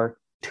things there are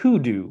to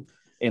do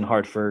in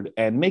Hartford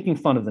and making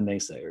fun of the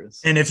naysayers.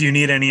 And if you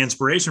need any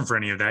inspiration for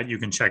any of that, you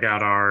can check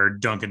out our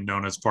Dunkin'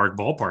 Donuts Park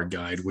Ballpark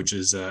Guide, which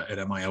is at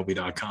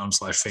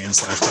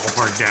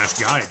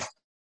milb.com/fan/ballpark-guide.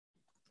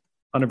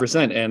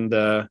 100%. And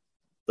the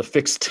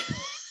fixed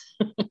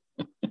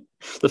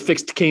the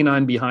fixed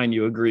canine behind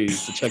you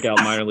agrees to check out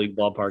Minor League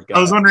Ballpark Guide.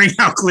 I was wondering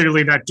how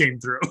clearly that came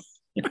through.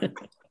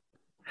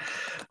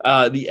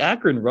 The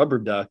Akron Rubber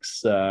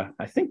Ducks,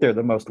 I think they're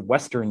the most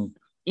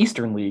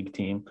Eastern League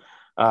team.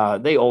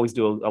 They always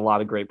do a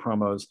lot of great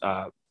promos.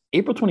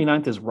 April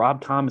 29th is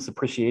Rob Thomas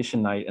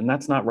Appreciation Night, and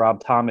that's not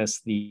Rob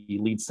Thomas, the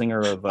lead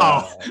singer of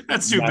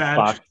that's too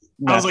bad.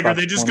 I was like, are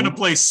they just going to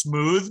play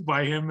Smooth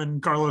by him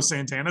and Carlos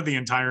Santana the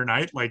entire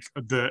night? Like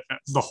the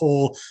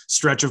whole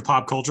stretch of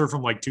pop culture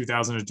from like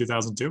 2000 to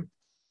 2002?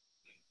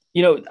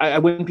 I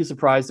wouldn't be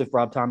surprised if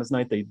Rob Thomas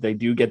night, they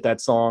do get that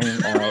song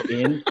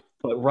in.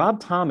 But Rob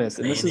Thomas,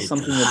 and this is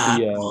something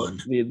that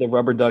the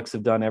Rubber Ducks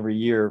have done every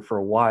year for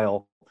a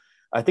while.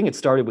 I think it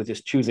started with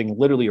just choosing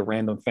literally a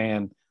random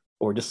fan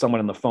or just someone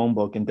in the phone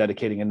book and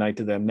dedicating a night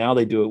to them. Now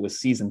they do it with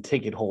season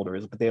ticket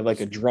holders, but they have like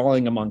a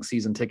drawing among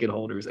season ticket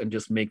holders and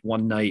just make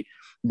one night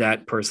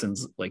that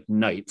person's like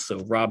night. So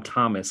Rob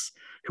Thomas,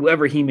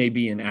 whoever he may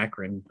be in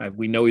Akron,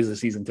 we know he's a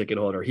season ticket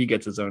holder. He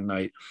gets his own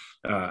night.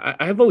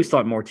 I've always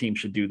thought more teams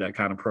should do that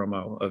kind of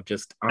promo of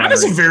just honoring. That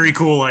is a very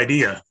cool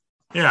idea.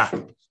 Yeah.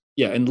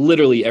 Yeah. And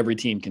literally every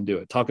team can do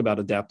it. Talk about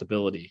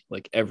adaptability.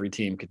 Like every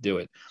team could do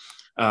it.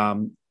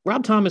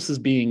 Rob Thomas is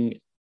being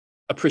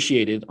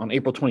appreciated on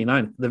April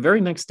 29th. The very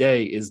next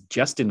day is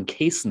Just in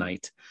Case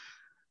night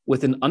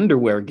with an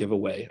underwear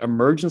giveaway,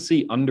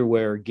 emergency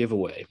underwear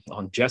giveaway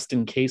on Just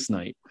in Case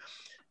night.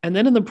 And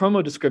then in the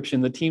promo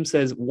description, the team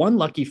says one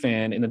lucky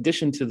fan, in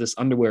addition to this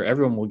underwear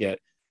everyone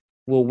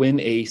will win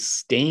a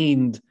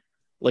stained,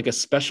 like a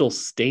special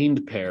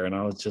stained pair. And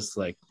I was just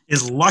like,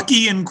 is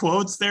lucky in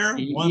quotes there?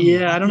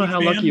 I don't know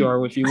how lucky you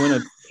are if you win a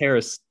pair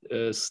of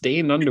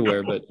stained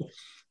underwear, but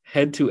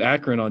head to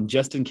Akron on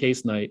Just in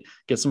Case night,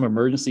 get some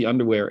emergency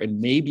underwear,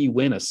 and maybe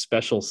win a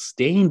special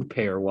stained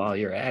pair while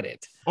you're at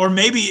it. Or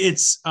maybe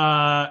it's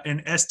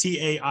an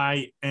STAIND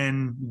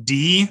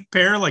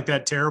pair, like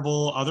that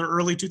terrible other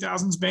early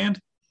 2000s band.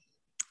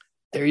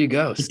 There you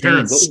go.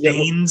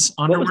 Stains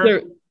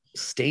underwear.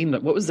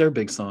 What was their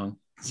big song?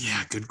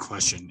 Yeah, good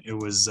question. It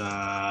was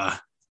oh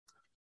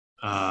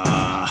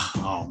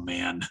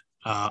man.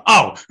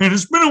 And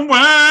it's been a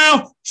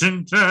while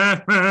since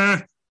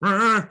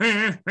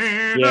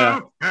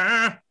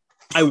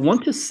I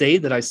want to say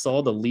that I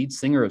saw the lead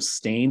singer of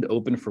Stained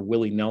open for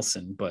Willie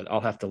Nelson, but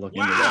I'll have to look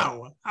into that.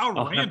 Wow, how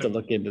I'll have to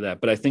look into that.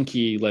 But I think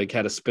he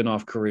had a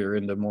spin-off career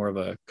into more of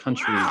a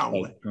country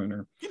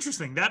crooner.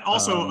 Interesting. That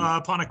also,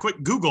 upon a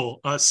quick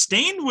Google,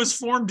 Stained was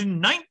formed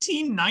in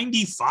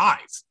 1995.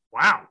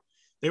 Wow,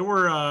 they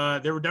were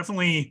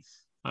definitely.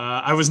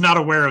 I was not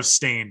aware of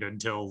Stained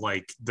until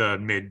like the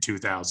mid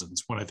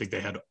 2000s when I think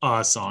they had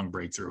a song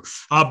breakthrough.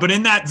 But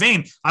in that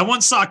vein, I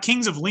once saw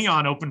Kings of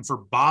Leon open for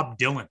Bob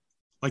Dylan.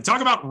 Like,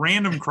 talk about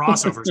random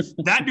crossovers.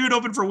 That dude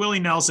opened for Willie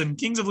Nelson,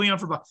 Kings of Leon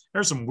for Bob.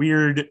 There's some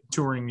weird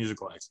touring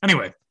musical acts.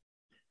 Anyway.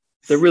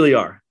 There really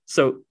are.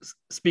 So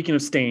speaking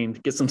of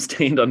Stained, get some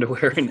Stained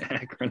underwear in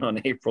Akron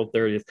on April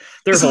 30th.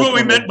 This is what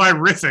we meant by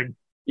riffing.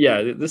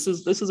 Yeah, this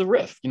is a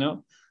riff,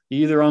 You're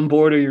either on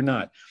board or you're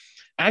not.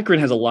 Akron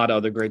has a lot of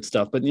other great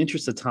stuff, but in the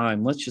interest of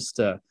time, let's just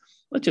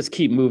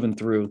keep moving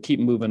through, keep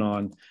moving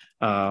on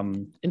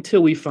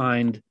until we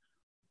find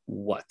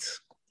what?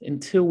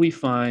 Until we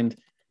find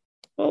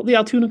the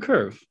Altoona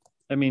Curve.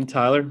 I mean,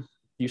 Tyler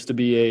used to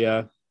be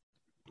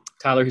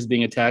Tyler who's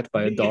being attacked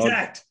by a dog,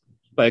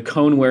 by a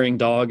cone-wearing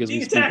dog as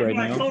we speak right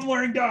now.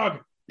 Cone-wearing dog.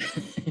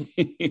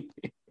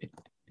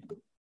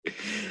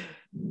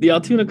 The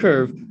Altoona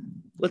Curve.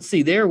 Let's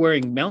see. They're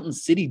wearing Mountain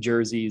City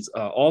jerseys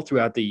all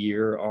throughout the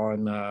year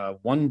on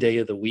one day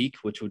of the week,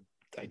 which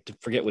I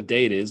forget what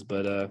day it is,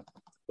 but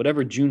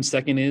whatever June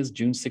 2nd is,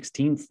 June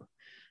 16th.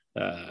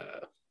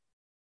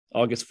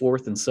 August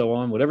 4th and so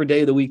on, whatever day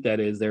of the week that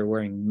is, they're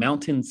wearing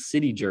Mountain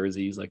City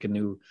jerseys, like a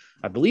new,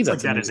 I believe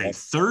that's like that is a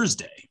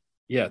Thursday.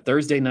 Yeah,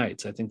 Thursday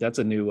nights. I think that's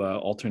a new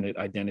alternate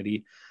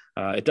identity.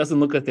 It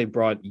doesn't look like they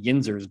brought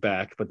Yinzers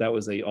back, but that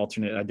was a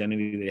alternate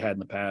identity they had in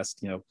the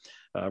past,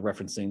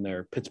 referencing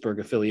their Pittsburgh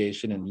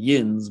affiliation and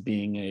Yins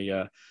being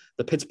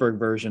the Pittsburgh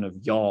version of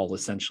y'all,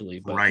 essentially.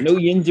 But right. No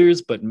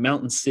Yinzers, but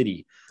Mountain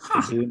City.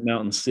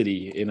 Mountain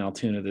City in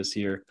Altoona this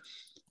year.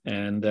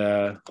 And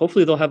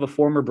hopefully they'll have a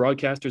former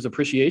Broadcasters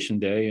Appreciation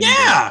Day.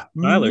 And,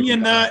 me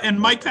and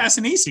Mike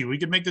Passanisi, we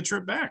could make the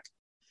trip back.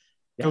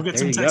 Go get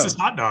some Texas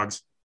hot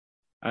dogs.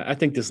 I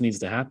think this needs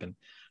to happen.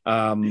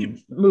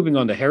 Moving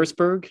on to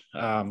Harrisburg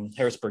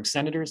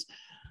Senators.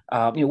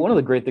 One of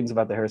the great things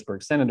about the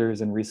Harrisburg Senators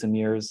in recent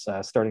years,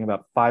 starting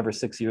about 5 or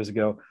 6 years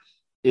ago,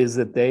 is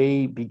that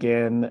they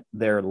began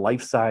their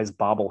life-size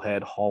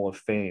bobblehead Hall of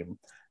Fame.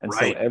 And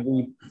right.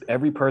 So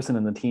every person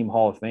in the team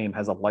Hall of Fame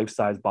has a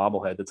life-size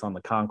bobblehead that's on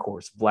the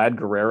concourse. Vlad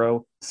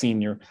Guerrero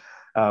Sr.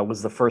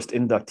 Was the first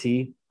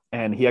inductee,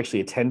 and he actually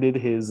attended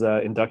his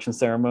induction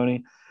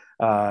ceremony.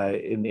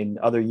 In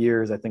other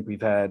years, I think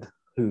we've had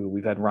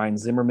Ryan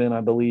Zimmerman, I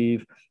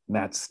believe,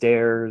 Matt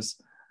Stairs,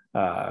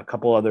 a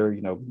couple other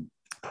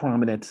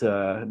prominent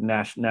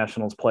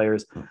Nationals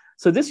players.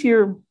 So this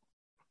year,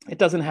 it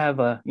doesn't have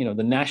the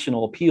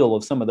national appeal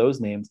of some of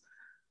those names.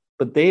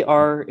 But they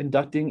are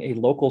inducting a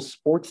local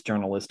sports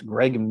journalist,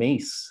 Greg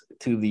Mace,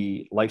 to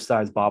the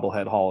Life-Size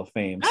Bobblehead Hall of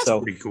Fame. That's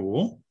pretty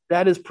cool.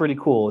 That is pretty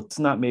cool. It's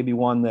not maybe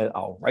one that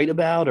I'll write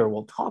about or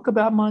will talk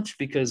about much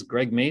because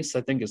Greg Mace,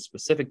 I think, is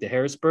specific to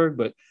Harrisburg,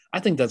 but I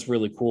think that's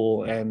really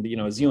cool. And,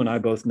 as you and I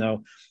both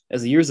know,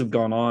 as the years have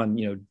gone on,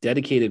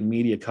 dedicated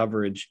media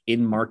coverage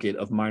in market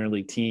of minor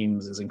league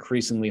teams is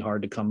increasingly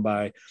hard to come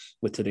by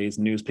with today's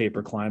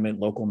newspaper climate,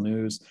 local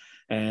news.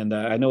 And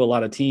I know a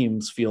lot of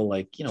teams feel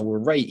like, we're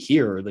right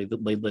here. They'd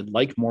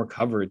like more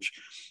coverage.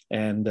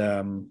 And,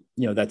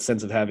 that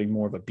sense of having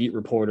more of a beat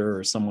reporter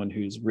or someone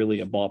who's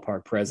really a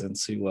ballpark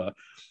presence who,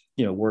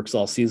 works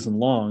all season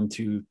long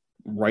to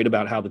write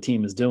about how the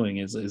team is doing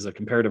is a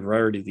comparative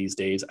rarity these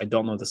days. I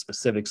don't know the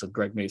specifics of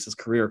Greg Mace's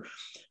career,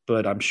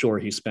 but I'm sure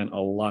he spent a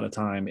lot of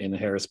time in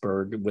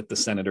Harrisburg with the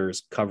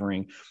Senators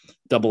covering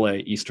AA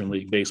Eastern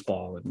League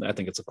baseball. And I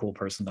think it's a cool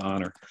person to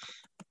honor.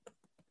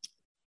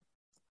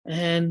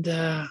 And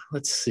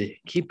let's see,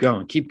 keep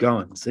going.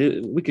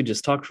 So we could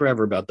just talk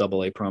forever about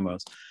AA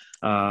promos.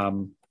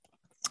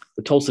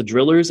 The Tulsa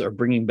Drillers are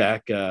bringing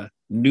back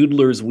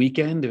Noodlers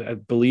Weekend. I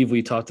believe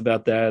we talked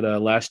about that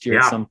last year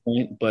at some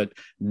point. But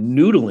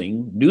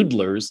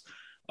noodlers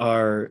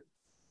are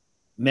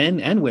men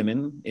and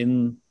women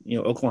in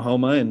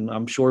Oklahoma and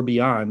I'm sure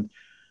beyond.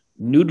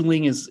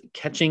 Noodling is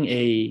catching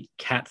a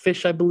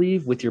catfish, I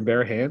believe, with your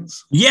bare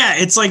hands. Yeah,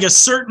 it's like a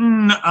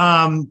certain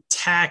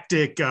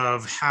tactic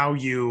of how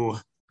you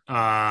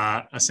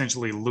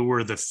essentially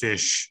lure the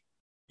fish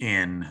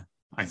in,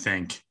 I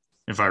think,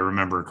 if I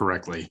remember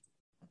correctly.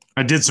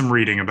 I did some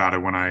reading about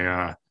it when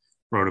I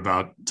wrote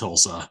about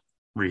Tulsa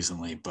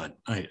recently, but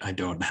I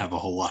don't have a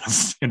whole lot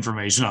of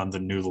information on the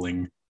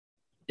noodling.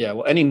 Yeah,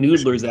 well, any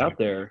noodlers out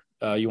there,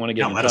 you want to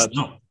get in touch?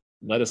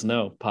 Let us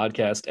know.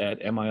 Podcast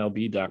at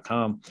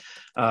MILB.com.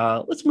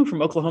 Let's move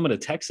from Oklahoma to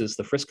Texas.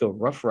 The Frisco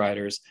Rough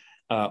Riders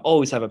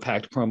always have a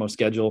packed promo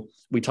schedule.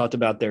 We talked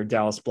about their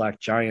Dallas Black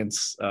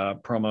Giants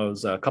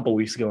promos a couple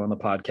weeks ago on the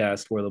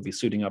podcast, where they'll be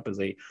suiting up as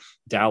a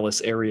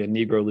Dallas area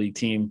Negro League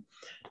team.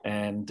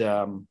 And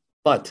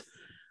but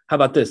How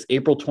about this?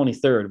 April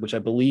 23rd, which I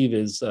believe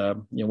is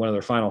one of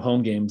their final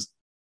home games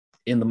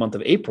in the month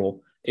of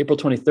April. April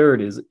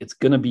 23rd it's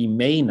going to be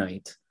May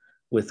night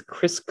with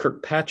Chris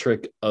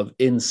Kirkpatrick of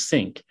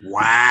NSYNC.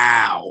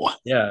 Wow.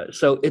 Yeah,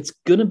 so it's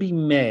going to be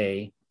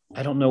May.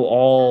 I don't know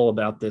all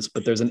about this,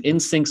 but there's an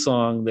NSYNC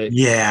song that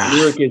the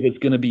lyric is it's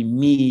going to be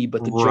me,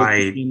 but the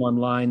joke came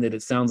online that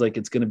it sounds like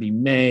it's going to be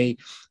May.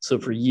 So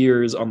for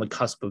years on the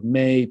cusp of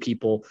May,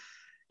 people,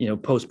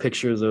 post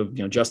pictures of,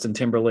 Justin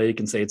Timberlake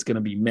and say it's going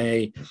to be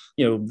May.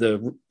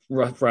 The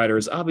Rough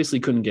Riders obviously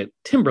couldn't get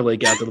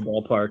Timberlake out to the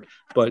ballpark,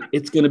 but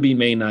it's going to be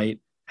May night,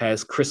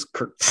 has Chris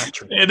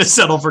Kirkpatrick. They had to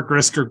settle for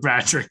Chris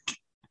Kirkpatrick.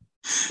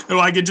 Oh,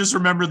 I can just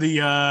remember there's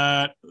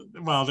a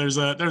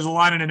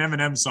line in an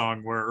Eminem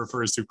song where it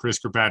refers to Chris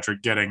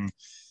Kirkpatrick getting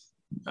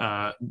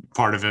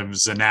part of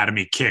his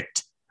anatomy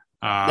kicked.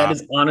 That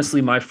is honestly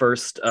my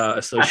first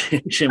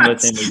association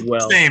with him as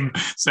well.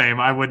 Same.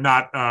 I would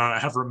not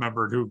have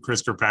remembered who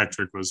Chris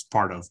Kirkpatrick was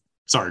part of.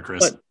 Sorry,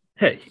 Chris. But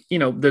hey,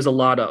 there's a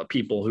lot of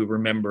people who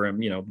remember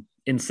him,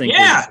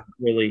 NSYNC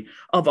really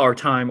of our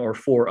time or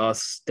for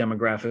us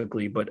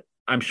demographically, but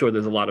I'm sure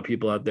there's a lot of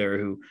people out there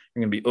who are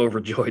going to be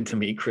overjoyed to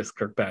meet Chris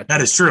Kirkpatrick. That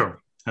is true.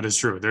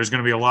 There's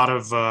going to be a lot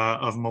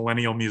of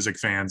millennial music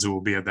fans who will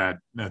be at that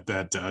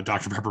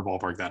Dr. Pepper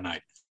ballpark that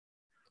night.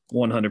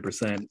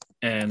 100%.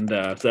 And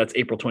so that's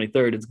April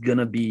 23rd. It's going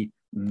to be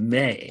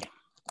May.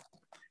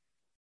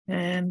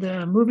 And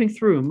moving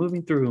through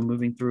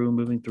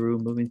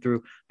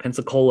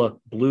Pensacola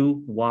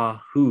Blue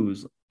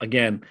Wahoos.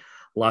 Again,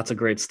 lots of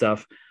great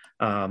stuff.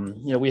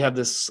 We have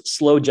this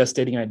slow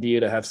gestating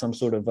idea to have some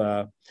sort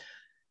of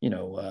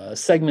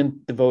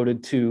segment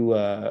devoted to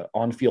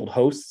on-field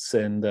hosts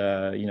and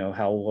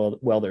how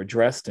well they're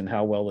dressed and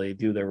how well they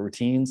do their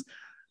routines.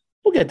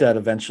 We'll get to that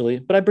eventually,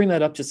 but I bring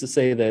that up just to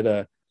say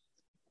that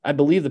I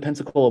believe the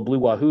Pensacola Blue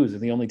Wahoos are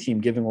the only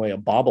team giving away a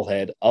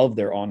bobblehead of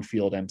their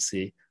on-field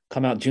MC.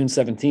 Come out June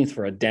 17th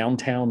for a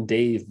Downtown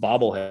Dave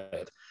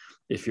bobblehead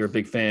if you're a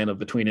big fan of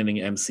between inning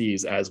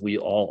MCs, as we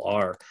all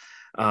are.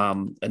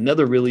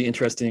 Another really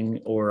interesting,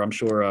 or I'm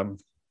sure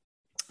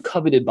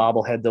coveted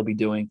bobblehead they'll be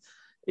doing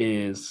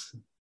is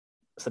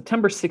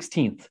September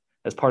 16th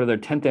as part of their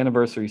 10th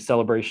anniversary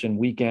celebration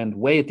weekend,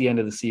 way at the end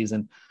of the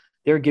season.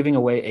 They're giving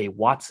away a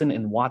Watson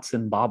and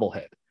Watson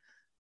bobblehead.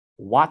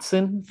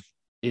 Watson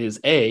is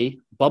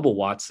Bubba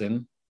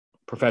Watson,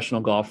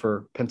 professional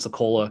golfer,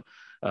 Pensacola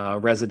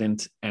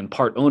resident and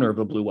part owner of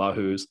the Blue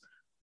Wahoos.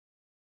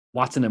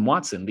 Watson and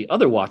Watson, the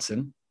other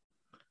Watson,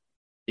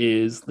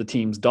 is the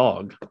team's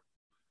dog,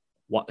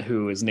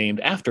 who is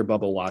named after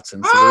Bubba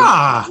Watson. So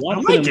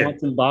Watson and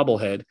Watson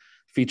bobblehead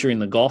featuring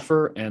the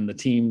golfer and the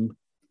team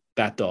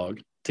bat dog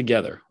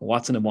together.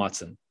 Watson and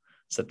Watson,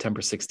 September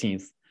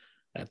 16th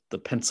at the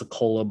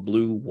Pensacola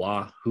Blue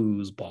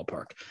Wahoos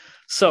ballpark.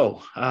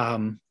 So,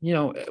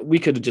 we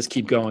could just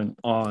keep going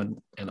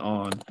on and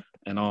on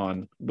and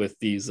on with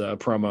these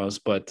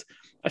promos, but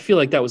I feel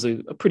like that was a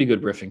pretty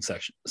good riffing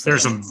section.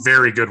 There's some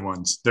very good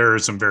ones.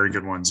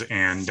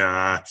 And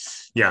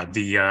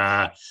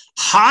the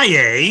High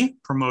A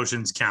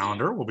promotions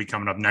calendar will be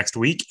coming up next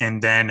week.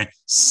 And then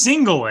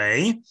Single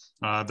A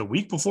the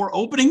week before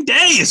opening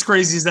day, as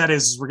crazy as that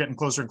is, we're getting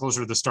closer and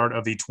closer to the start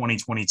of the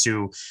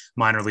 2022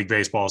 minor league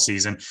baseball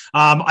season.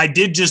 I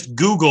did just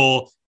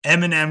Google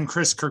Eminem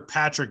Chris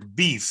Kirkpatrick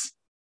beef.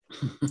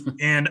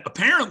 And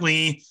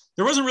apparently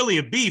there wasn't really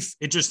a beef.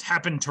 It just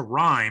happened to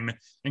rhyme.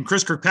 And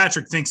Chris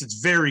Kirkpatrick thinks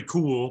it's very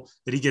cool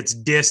that he gets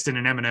dissed in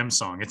an Eminem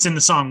song. It's in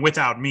the song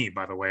Without Me,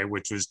 by the way,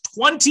 which was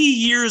 20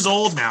 years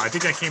old now. I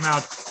think that came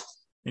out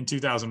in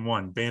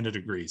 2001. Bandit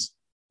agrees.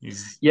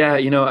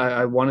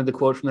 I wanted the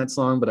quote from that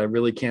song, but I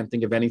really can't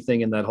think of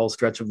anything in that whole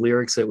stretch of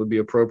lyrics that would be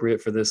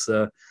appropriate for this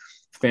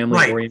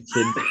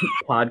family-oriented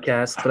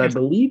podcast. But I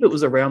believe it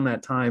was around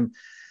that time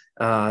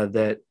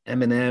that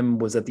Eminem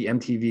was at the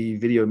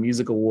MTV Video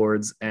Music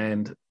Awards,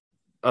 and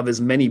of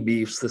his many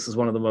beefs, this is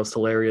one of the most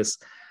hilarious.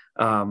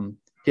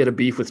 He had a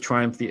beef with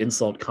Triumph the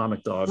Insult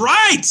Comic Dog.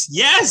 Right.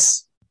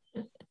 Yes.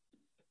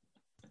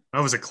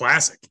 That was a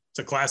classic. It's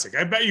a classic.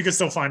 I bet you can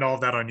still find all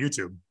of that on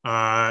YouTube.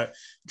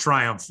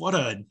 Triumph. What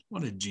a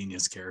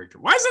genius character.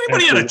 Why is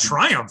anybody at a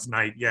Triumph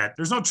night yet?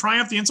 There's no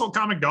Triumph the Insult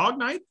Comic Dog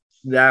night?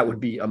 That would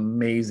be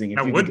amazing.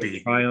 That would be.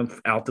 Triumph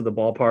out to the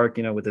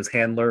ballpark, with his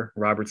handler,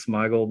 Robert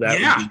Smigel. That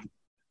would be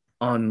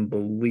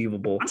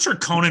unbelievable. I'm sure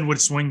Conan would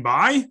swing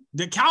by.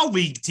 The Cal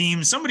League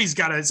team, somebody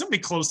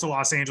close to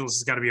Los Angeles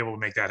has got to be able to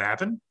make that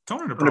happen.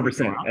 Conan would probably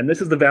 100%. And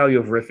this is the value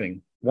of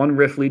riffing. One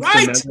riff leads to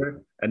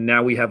another, and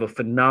now we have a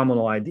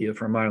phenomenal idea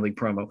for a minor league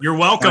promo. You're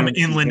welcome,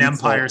 Inland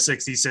Empire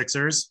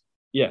 66ers.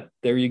 Yeah,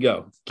 there you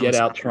go. Get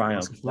out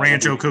Triumph.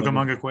 Rancho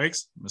Cucamonga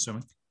Quakes, I'm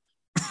assuming.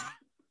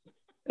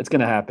 It's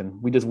going to happen.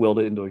 We just willed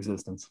it into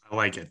existence. I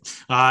like it.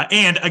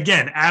 And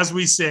again, as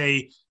we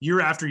say year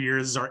after year,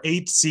 this is our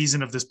 8th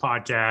season of this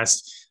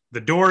podcast.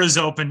 The door is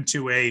open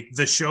to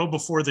the show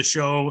before the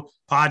show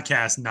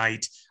podcast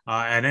night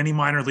at any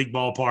minor league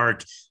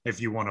ballpark.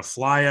 If you want to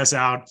fly us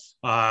out,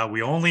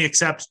 we only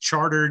accept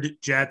chartered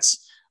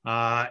jets.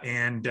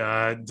 and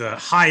the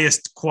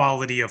highest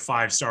quality of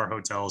 5-star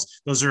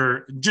hotels. Those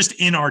are just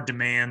in our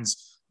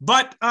demands.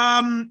 But,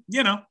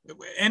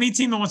 any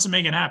team that wants to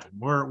make it happen,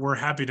 we're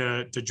happy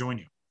to join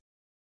you.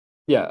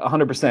 Yeah,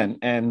 100%.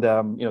 And,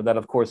 that,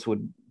 of course,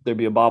 there'd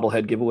be a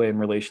bobblehead giveaway in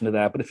relation to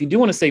that. But if you do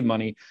want to save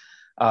money,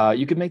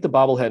 you could make the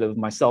bobblehead of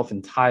myself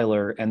and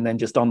Tyler, and then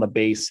just on the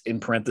base in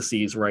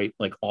parentheses, write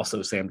like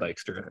also Sam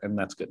Dykstra, and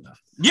that's good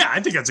enough. Yeah, I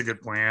think that's a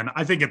good plan.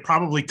 I think it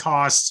probably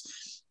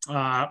costs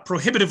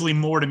prohibitively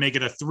more to make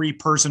it a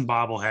 3-person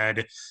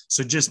bobblehead.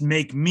 So just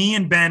make me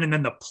and Ben, and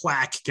then the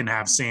plaque can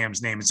have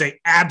Sam's name and say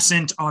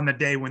absent on the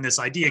day when this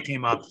idea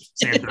came up,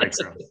 Sam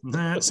Dykstra.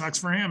 That sucks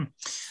for him.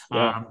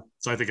 Yeah.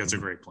 So I think that's a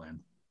great plan.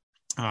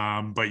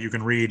 But you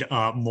can read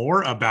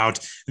more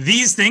about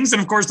these things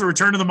and, of course, the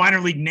return of the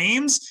minor league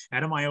names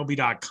at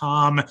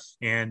MILB.com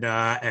and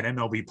at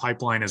MLB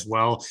Pipeline as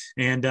well.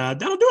 And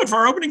that'll do it for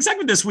our opening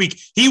segment this week.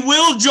 He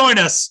will join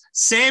us.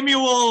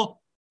 Samuel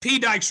P.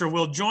 Dykstra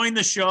will join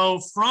the show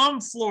from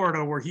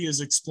Florida, where he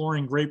is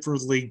exploring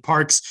Grapefruit League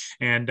parks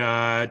and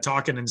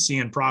talking and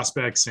seeing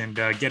prospects and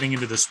getting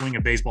into the swing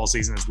of baseball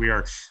season, as we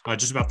are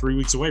just about 3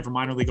 weeks away from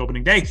minor league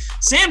opening day.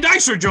 Sam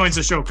Dykstra joins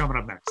the show coming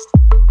up next.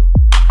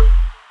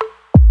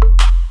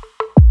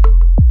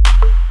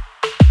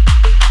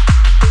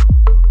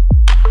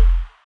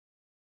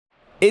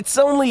 It's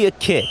only a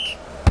kick,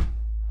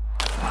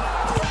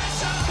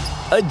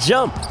 a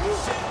jump,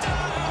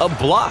 a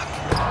block.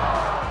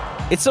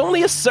 It's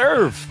only a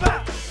serve.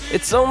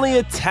 It's only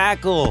a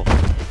tackle,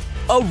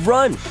 a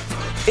run.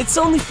 It's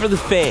only for the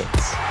fans.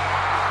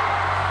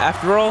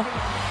 After all,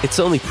 it's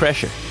only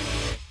pressure.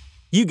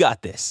 You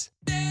got this.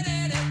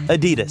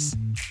 Adidas.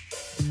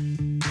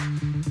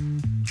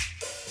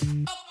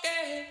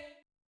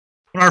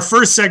 In our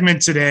first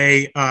segment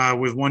today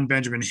with one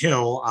Benjamin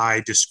Hill,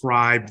 I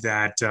described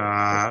that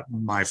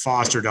my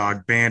foster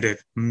dog,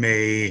 Bandit,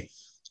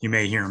 you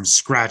may hear him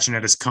scratching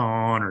at his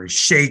cone, or he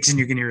shakes and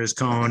you can hear his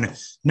cone.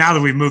 Now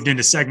that we've moved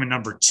into segment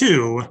number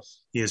 2,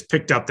 he has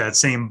picked up that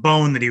same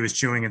bone that he was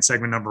chewing in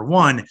segment number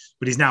 1,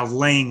 but he's now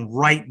laying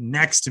right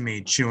next to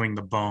me chewing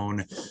the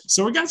bone.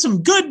 So we got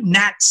some good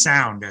gnat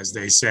sound, as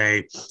they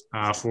say,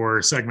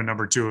 for segment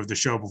number 2 of the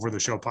Show Before the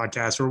Show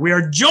podcast, where we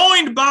are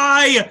joined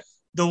by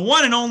the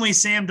one and only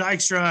Sam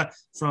Dykstra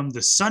from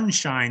the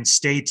Sunshine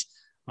State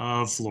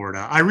of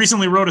Florida. I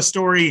recently wrote a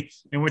story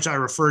in which I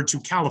referred to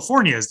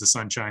California as the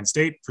Sunshine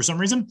State for some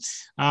reason,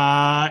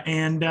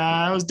 and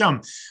I was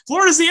dumb.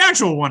 Florida's the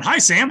actual one. Hi,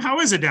 Sam.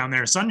 How is it down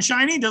there?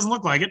 Sunshiny? Doesn't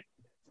look like it.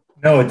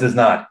 No, it does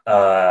not.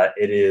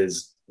 It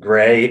is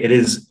gray. It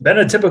has been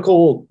a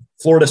typical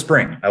Florida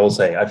spring, I will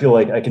say. I feel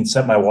like I can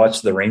set my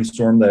watch to the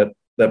rainstorm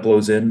that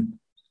blows in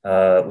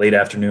late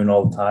afternoon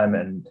all the time,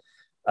 and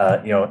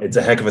it's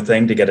a heck of a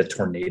thing to get a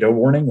tornado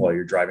warning while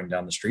you're driving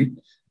down the street.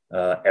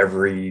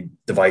 Every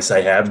device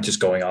I have just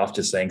going off,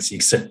 just saying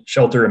seek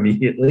shelter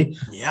immediately.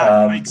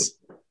 Yeah, thanks.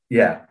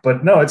 Yeah,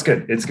 but no, it's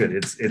good. It's good.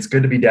 It's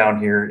good to be down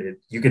here.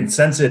 You can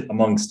sense it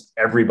amongst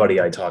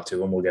everybody I talk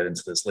to, and we'll get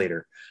into this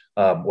later.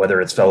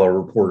 Whether it's fellow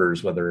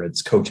reporters, whether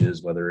it's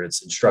coaches, whether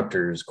it's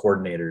instructors,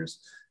 coordinators,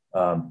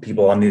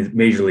 people on the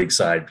major league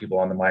side, people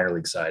on the minor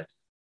league side.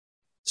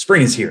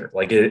 Spring is here.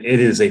 Like it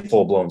is a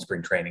full blown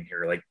spring training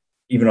here. Like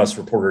even us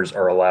reporters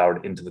are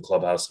allowed into the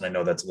clubhouse. And I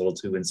know that's a little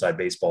too inside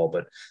baseball,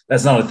 but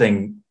that's not a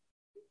thing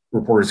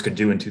reporters could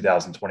do in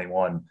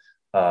 2021.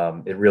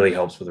 It really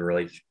helps with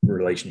the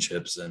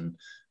relationships. And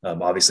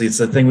obviously it's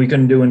the thing we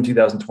couldn't do in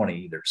 2020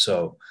 either.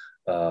 So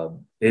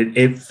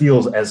it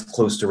feels as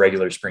close to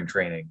regular spring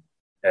training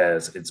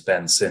as it's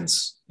been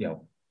since,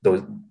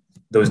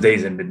 those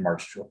days in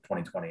mid-March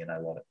 2020. And I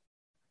love it.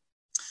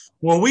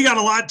 Well, we got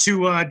a lot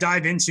to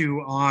dive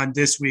into on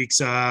this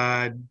week's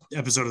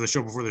episode of the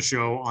Show Before the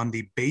Show on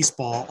the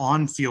baseball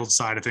on-field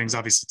side of things,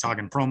 obviously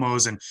talking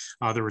promos and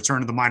the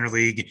return of the minor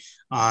league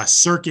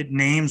circuit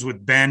names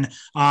with Ben.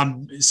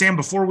 Sam,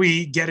 before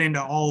we get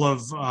into all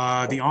of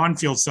the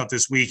on-field stuff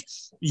this week,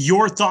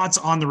 your thoughts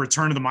on the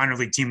return of the minor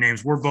league team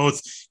names. We're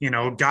both,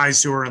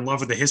 guys who are in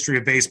love with the history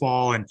of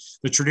baseball and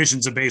the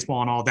traditions of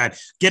baseball and all that.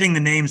 Getting the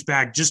names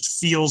back just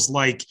feels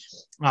like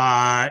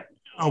a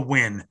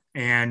win.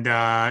 And, it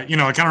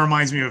kind of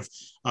reminds me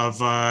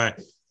of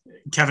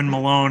Kevin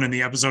Malone in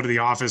the episode of The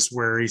Office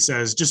where he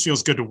says, just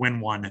feels good to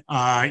win one.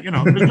 There's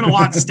been a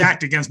lot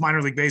stacked against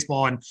minor league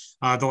baseball in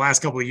the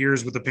last couple of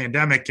years with the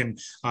pandemic and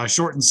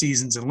shortened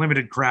seasons and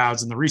limited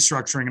crowds and the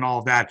restructuring and all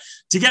of that.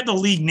 To get the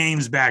league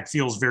names back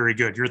feels very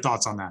good. Your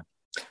thoughts on that?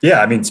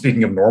 Yeah, I mean,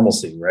 speaking of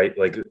normalcy, right?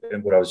 Like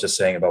what I was just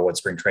saying about what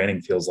spring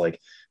training feels like,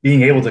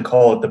 being able to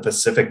call it the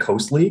Pacific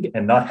Coast League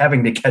and not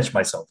having to catch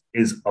myself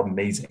is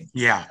amazing.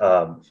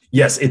 Yeah.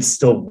 Yes, it's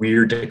still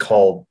weird to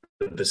call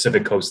the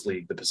Pacific Coast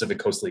League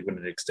when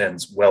it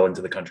extends well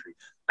into the country.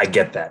 I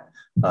get that.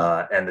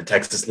 And the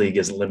Texas League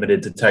isn't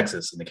limited to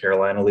Texas, and the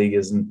Carolina League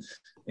isn't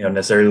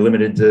necessarily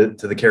limited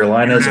to the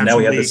Carolinas. And now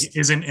we have this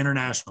isn't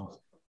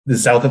international. The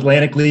South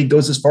Atlantic League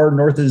goes as far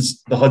north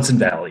as the Hudson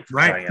Valley, for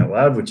right, crying out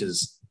loud, which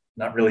is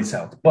not really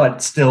south,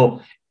 but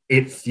still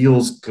it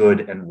feels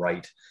good and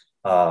right.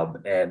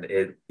 And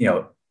it,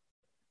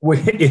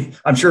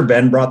 I'm sure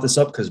Ben brought this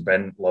up because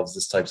Ben loves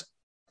this type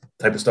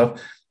of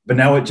stuff. But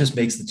now it just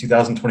makes the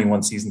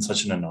 2021 season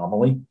such an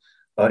anomaly.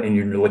 And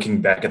you're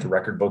looking back at the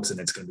record books and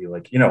it's going to be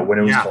like, when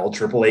it was called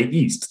AAA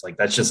East, like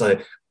that's just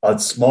a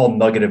small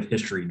nugget of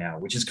history now,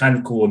 which is kind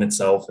of cool in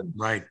itself. And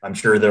right. I'm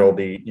sure there will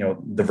be,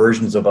 the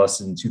versions of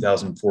us in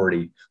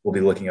 2040 will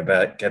be looking at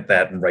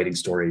that and writing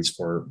stories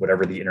for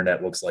whatever the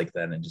internet looks like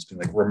then. And just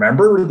being like,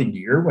 remember the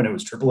year when it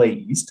was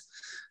AAA East?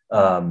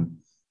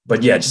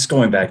 But yeah, just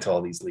going back to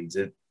all these leagues,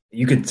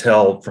 you could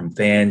tell from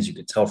fans, you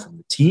could tell from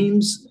the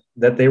teams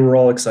that they were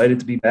all excited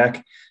to be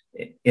back.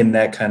 In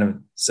that kind of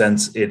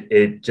sense,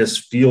 it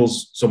just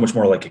feels so much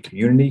more like a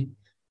community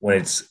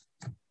when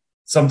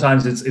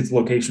sometimes it's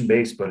location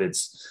based, but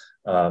it's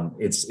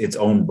its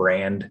own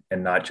brand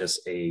and not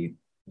just a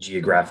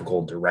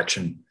geographical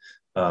direction.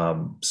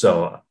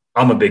 So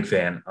I'm a big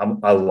fan.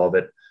 I love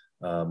it.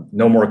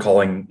 No more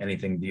calling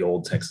anything the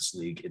old Texas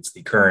League. It's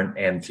the current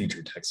and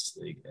future Texas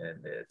League,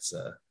 and it's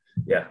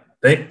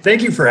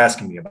Thank you for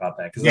asking me about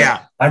that. Because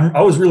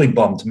I was really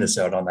bummed to miss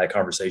out on that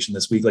conversation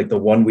this week. Like the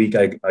 1 week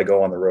I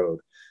go on the road,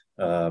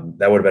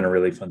 that would have been a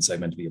really fun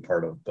segment to be a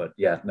part of. But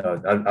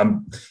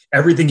I'm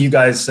everything you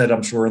guys said,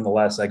 I'm sure in the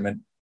last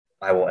segment,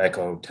 I will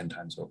echo 10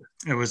 times over.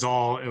 It was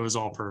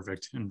all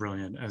perfect and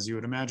brilliant, as you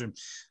would imagine,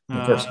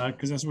 because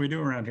that's what we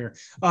do around here.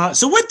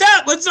 So with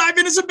that, let's dive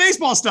into some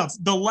baseball stuff.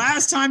 The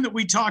last time that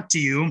we talked to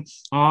you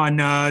on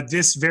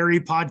this very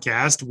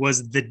podcast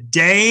was the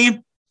day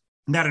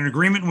that an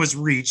agreement was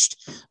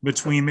reached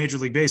between Major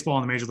League Baseball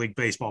and the Major League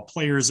Baseball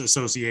Players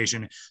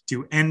Association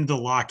to end the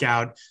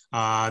lockout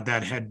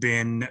that had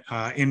been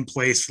in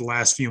place for the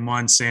last few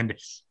months and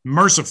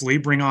mercifully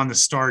bring on the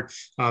start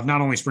of not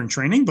only spring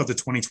training, but the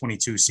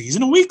 2022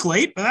 season. A week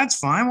late, but that's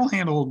fine. We'll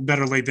handle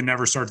better late than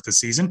never start the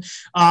season.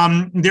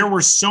 There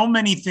were so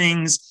many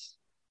things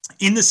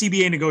in the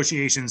CBA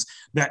negotiations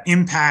that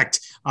impact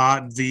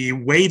the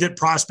way that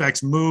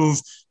prospects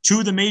move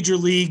to the major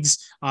leagues,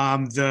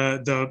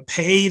 the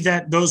pay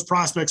that those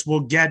prospects will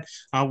get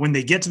when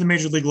they get to the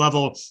major league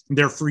level,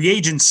 their free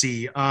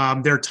agency,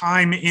 their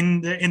time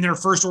in their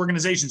first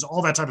organizations,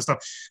 all that type of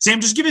stuff.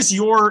 Sam, just give us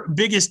your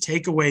biggest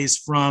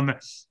takeaways from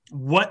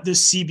what the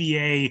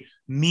CBA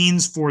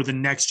means for the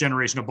next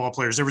generation of ball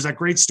players. There was that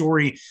great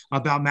story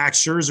about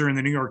Max Scherzer in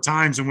the New York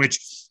Times in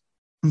which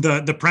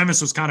the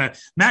premise was kind of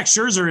Max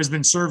Scherzer has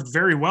been served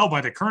very well by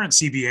the current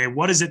CBA.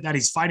 What is it that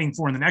he's fighting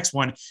for in the next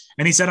one?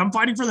 And he said, I'm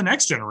fighting for the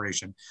next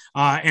generation.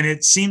 And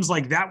it seems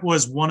like that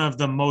was one of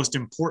the most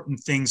important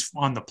things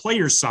on the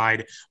players'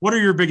 side. What are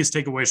your biggest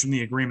takeaways from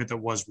the agreement that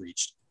was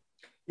reached?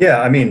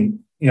 Yeah, I mean,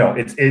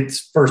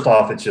 it's first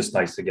off, it's just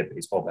nice to get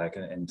baseball back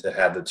and to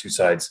have the two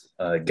sides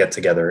get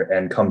together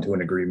and come to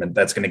an agreement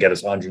that's going to get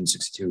us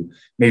 162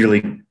 Major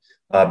League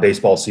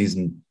Baseball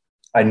season.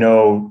 I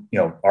know,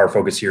 our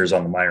focus here is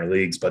on the minor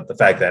leagues, but the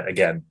fact that,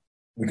 again,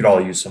 we could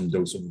all use some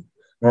dose of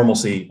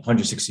normalcy.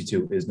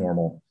 162 is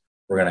normal.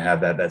 We're going to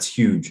have that. That's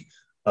huge.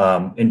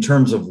 In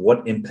terms of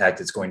what impact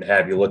it's going to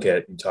have, you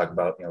talk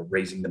about,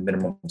 raising the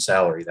minimum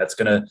salary. That's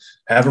going to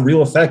have a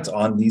real effect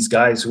on these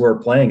guys who are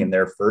playing in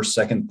their first,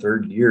 second,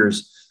 third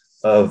years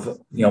of,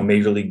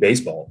 Major League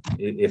Baseball.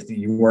 If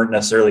you weren't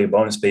necessarily a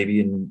bonus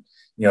baby and,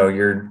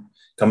 you're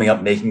coming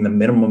up making the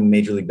minimum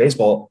Major League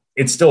Baseball,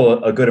 it's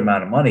still a good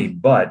amount of money,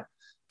 but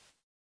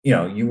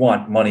you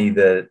want money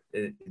that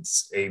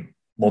it's a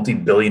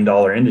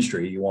multi-billion-dollar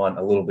industry. You want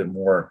a little bit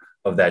more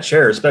of that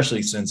share,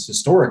 especially since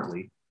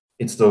historically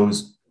it's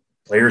those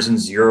players in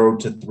 0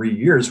 to 3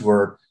 years who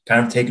are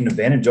kind of taken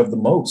advantage of the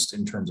most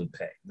in terms of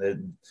pay.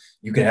 That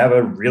you can have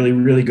a really,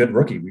 really good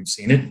rookie. We've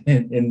seen it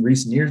in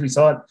recent years. We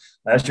saw it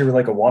last year with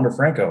like a Wander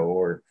Franco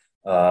or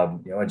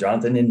a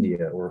Jonathan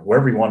India or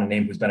whoever you want to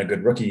name who's been a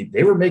good rookie.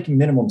 They were making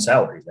minimum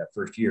salary that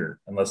first year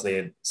unless they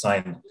had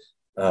signed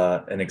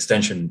an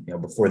extension,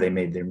 before they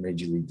made their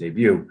Major League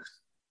debut,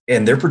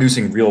 and they're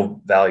producing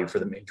real value for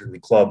the Major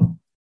League club.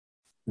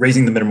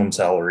 Raising the minimum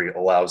salary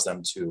allows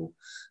them to,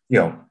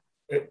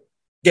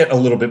 get a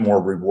little bit more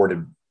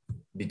rewarded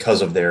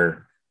because of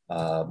their,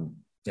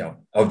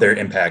 of their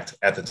impact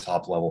at the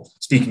top level.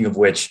 Speaking of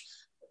which,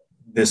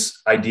 this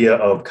idea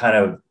of kind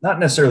of not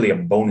necessarily a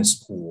bonus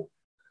pool,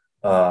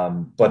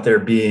 but there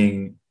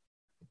being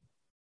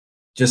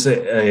just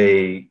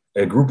a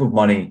group of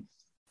money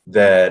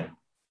that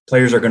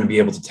players are going to be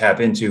able to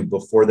tap into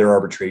before their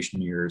arbitration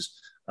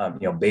years,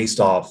 based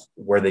off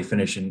where they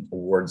finish in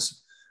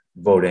awards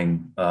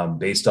voting,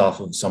 based off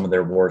of some of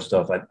their WAR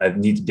stuff. I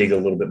need to dig a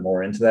little bit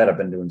more into that. I've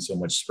been doing so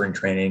much spring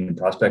training and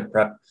prospect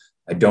prep.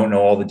 I don't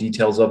know all the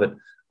details of it,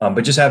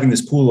 but just having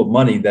this pool of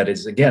money that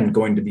is, again,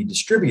 going to be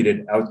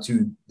distributed out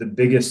to the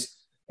biggest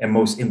and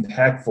most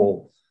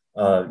impactful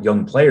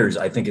young players,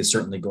 I think is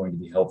certainly going to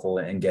be helpful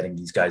in getting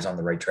these guys on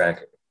the right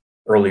track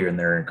earlier in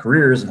their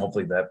careers. And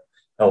hopefully that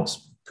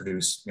helps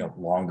produce,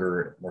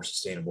 longer, more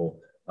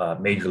sustainable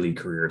major league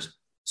careers.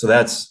 So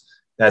that's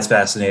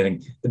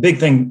fascinating. The big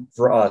thing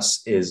for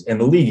us is, and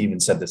the league even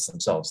said this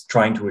themselves,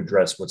 trying to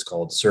address what's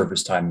called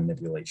service time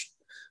manipulation.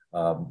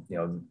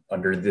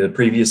 Under the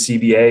previous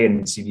CBA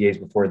and CBAs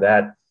before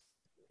that,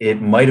 it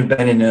might have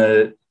been in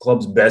a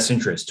club's best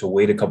interest to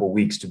wait a couple of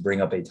weeks to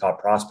bring up a top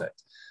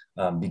prospect,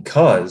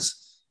 because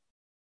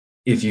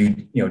if you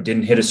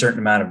didn't hit a certain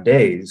amount of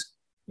days,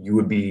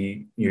 your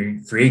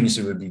free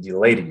agency would be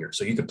delayed a year.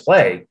 So you could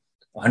play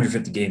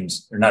 150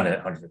 games, or not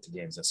 150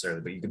 games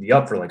necessarily, but you could be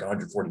up for like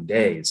 140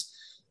 days,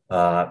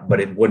 but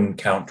it wouldn't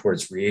count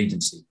towards free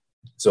agency.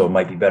 So it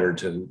might be better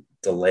to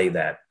delay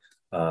that.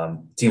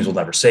 Teams will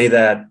never say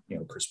that.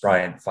 Chris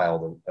Bryant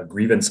filed a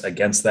grievance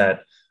against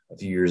that a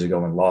few years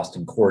ago and lost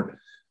in court.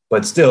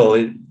 But still,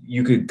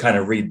 you could kind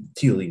of read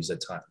tea leaves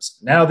at times.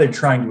 Now they're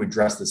trying to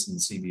address this in the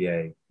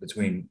CBA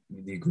between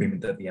the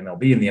agreement that the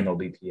MLB and the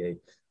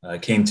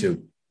MLBPA came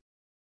to.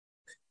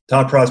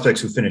 Top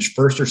prospects who finish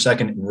first or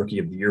second in Rookie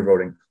of the Year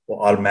voting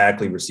will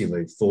automatically receive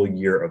a full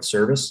year of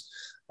service.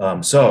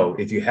 So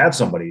if you have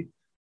somebody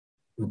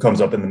who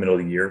comes up in the middle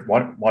of the year,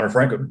 Wander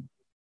Franco,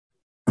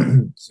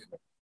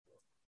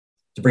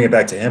 to bring it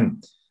back to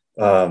him,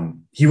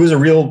 he was a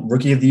real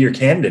Rookie of the Year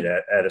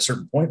candidate at a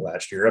certain point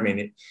last year. I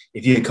mean,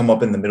 if he had come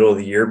up in the middle of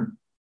the year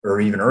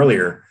or even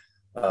earlier,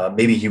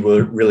 maybe he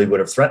really would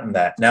have threatened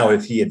that. Now,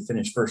 if he had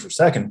finished first or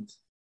second,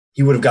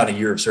 he would have gotten a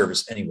year of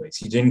service anyways.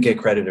 He didn't get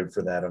credited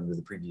for that under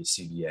the previous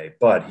CBA,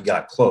 but he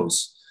got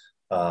close.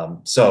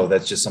 So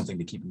that's just something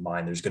to keep in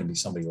mind. There's going to be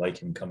somebody like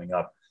him coming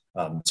up.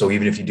 So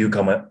even if you do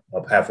come up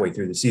halfway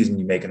through the season,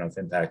 you make enough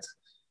impact,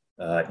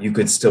 you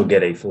could still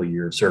get a full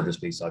year of service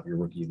based off your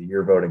Rookie of the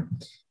Year voting.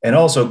 And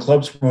also,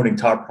 clubs promoting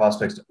top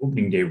prospects to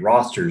opening day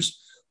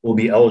rosters will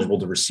be eligible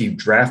to receive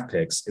draft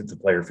picks if the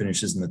player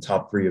finishes in the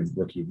top 3 of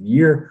Rookie of the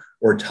Year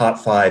or top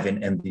 5 in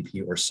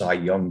MVP or Cy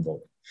Young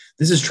voting.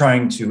 This is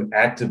trying to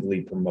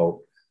actively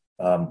promote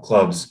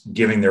clubs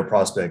giving their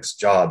prospects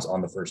jobs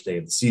on the first day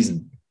of the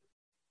season.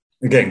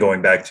 Again,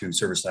 going back to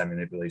service time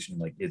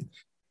manipulation,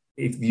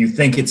 if you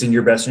think it's in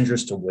your best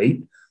interest to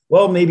wait,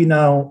 well, maybe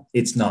now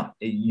it's not.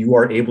 You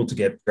are able to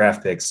get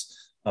draft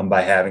picks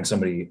by having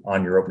somebody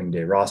on your opening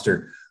day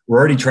roster. We're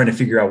already trying to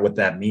figure out what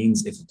that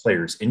means if a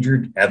player is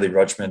injured. Adley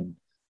Rutschman,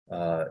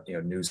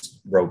 news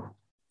broke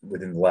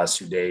within the last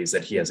 2 days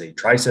that he has a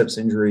triceps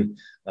injury.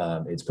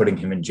 It's putting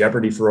him in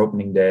jeopardy for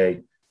opening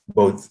day,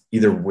 both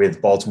either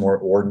with Baltimore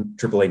or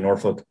AAA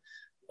Norfolk.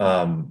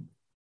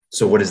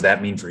 So what does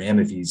that mean for him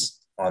if he's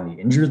on the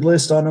injured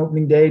list on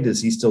opening day?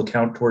 Does he still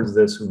count towards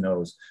this? Who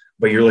knows?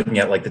 But you're looking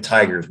at like the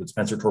Tigers with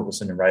Spencer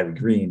Torkelson and Riley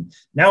Green.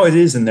 Now it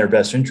is in their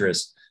best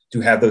interest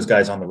to have those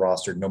guys on the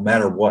roster no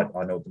matter what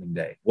on opening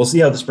day. We'll see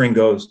how the spring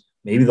goes.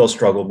 Maybe they'll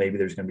struggle. Maybe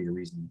there's going to be a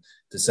reason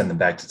to send them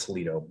back to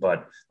Toledo.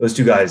 But those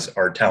two guys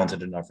are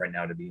talented enough right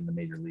now to be in the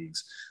major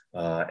leagues.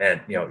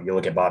 And, you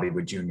look at Bobby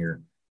Witt Jr.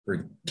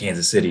 for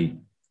Kansas City.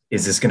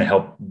 Is this going to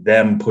help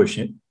them push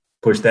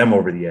them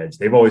over the edge?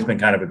 They've always been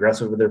kind of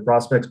aggressive with their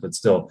prospects, but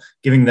still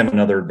giving them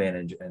another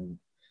advantage. And,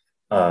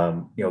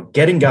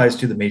 getting guys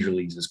to the major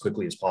leagues as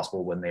quickly as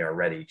possible when they are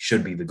ready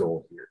should be the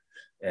goal here.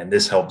 And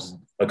this helps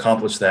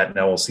accomplish that.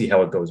 Now we'll see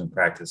how it goes in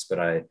practice, but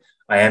I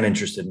am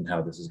interested in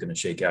how this is going to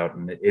shake out.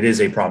 And it is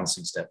a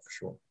promising step for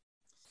sure.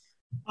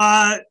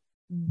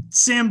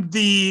 Sam,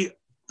 the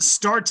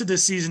start to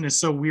this season is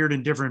so weird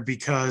and different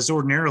because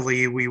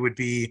ordinarily we would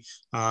be,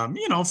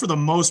 for the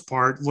most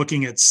part,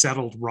 looking at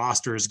settled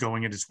rosters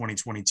going into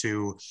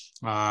 2022.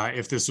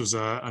 If this was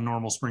a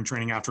normal spring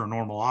training after a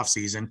normal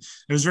offseason,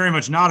 it was very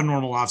much not a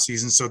normal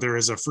offseason. So there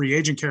is a free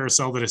agent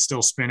carousel that is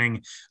still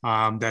spinning,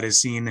 that has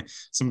seen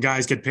some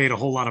guys get paid a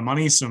whole lot of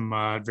money, some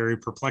very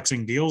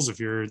perplexing deals. If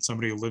you're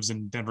somebody who lives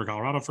in Denver,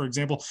 Colorado, for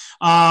example,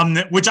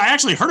 which I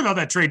actually heard about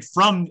that trade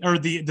from, or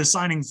the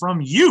signing from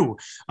you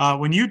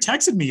when you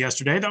texted me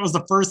yesterday. That was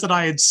the first that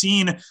I had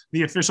seen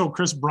the official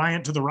Chris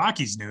Bryant to the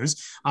Rockies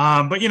news.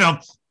 But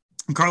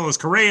Carlos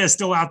Correa is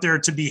still out there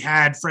to be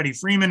had. Freddie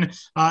Freeman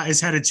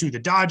is headed to the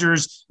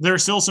Dodgers. There are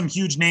still some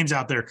huge names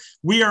out there.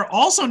 We are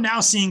also now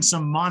seeing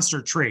some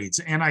monster trades.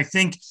 And I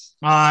think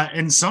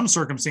in some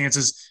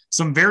circumstances,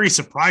 some very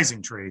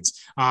surprising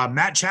trades.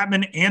 Matt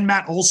Chapman and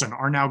Matt Olson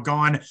are now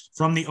gone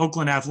from the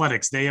Oakland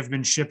Athletics. They have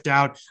been shipped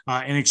out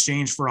in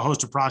exchange for a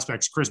host of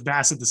prospects. Chris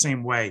Bassett the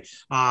same way.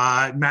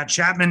 Matt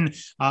Chapman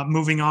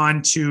moving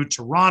on to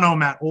Toronto.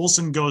 Matt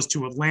Olson goes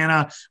to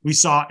Atlanta. We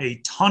saw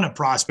a ton of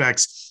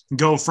prospects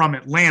go from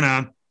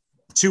Atlanta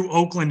to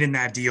Oakland in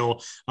that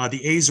deal.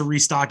 The A's are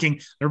restocking.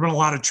 There have been a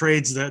lot of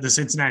trades. The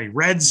Cincinnati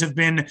Reds have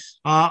been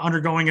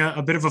undergoing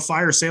a bit of a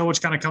fire sale,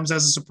 which kind of comes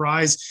as a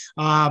surprise.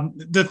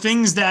 The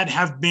things that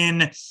have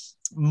been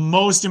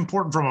most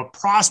important from a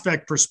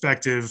prospect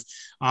perspective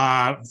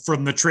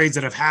from the trades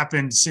that have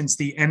happened since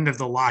the end of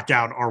the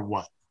lockout are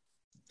what?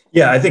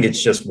 Yeah, I think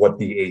it's just what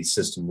the A's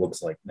system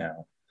looks like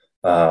now.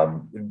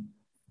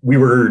 We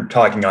were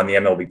talking on the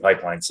MLB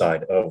pipeline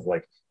side of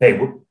like, hey,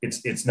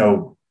 it's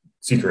no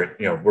secret.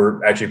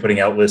 We're actually putting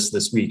out lists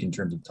this week in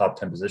terms of top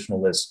 10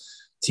 positional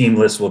lists. Team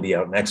lists will be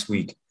out next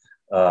week.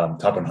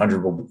 Top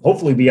 100 will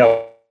hopefully be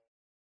out.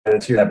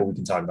 But we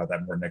can talk about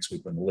that more next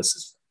week when the list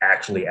is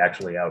actually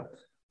out.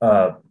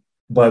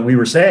 But we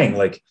were saying,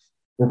 like,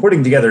 we're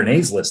putting together an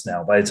A's list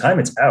now. By the time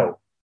it's out,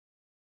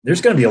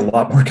 there's going to be a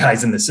lot more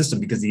guys in the system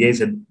because the A's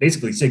had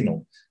basically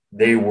signaled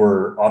they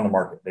were on the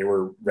market. They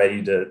were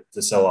ready to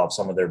sell off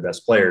some of their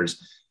best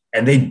players.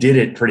 And they did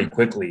it pretty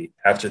quickly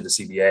after the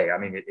CBA. I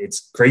mean,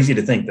 it's crazy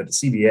to think that the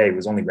CBA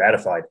was only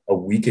ratified a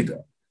week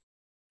ago.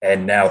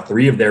 And now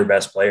 3 of their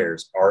best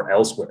players are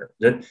elsewhere.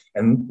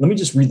 And let me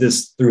just read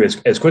this through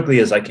as quickly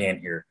as I can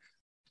here.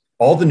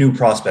 All the new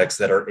prospects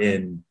that are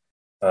in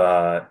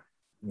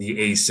the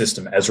A's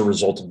system as a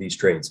result of these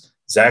trades: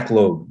 Zach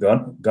Lowe,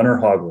 Gunnar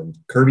Hoglund,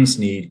 Kirby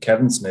Snead,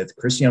 Kevin Smith,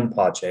 Christian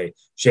Pache,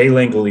 Shea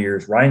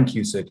Langoliers, Ryan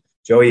Cusick,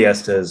 Joey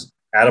Estes,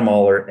 Adam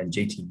Oller, and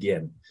JT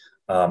Ginn.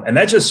 And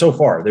that's just so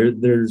far.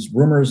 There's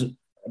rumors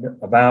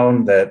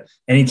abound that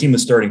any team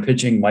with starting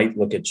pitching might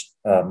look at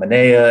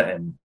Manea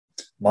and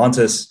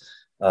Montes.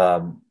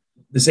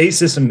 This A's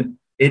system,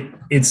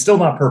 it's still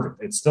not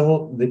perfect. It's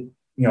still,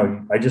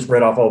 I just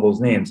read off all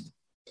those names.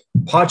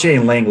 Pache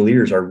and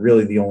Langoliers are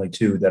really the only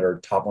 2 that are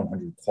top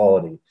 100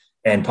 quality.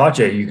 And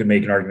Pache, you could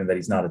make an argument that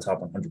he's not a top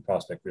 100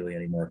 prospect really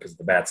anymore because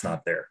the bat's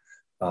not there.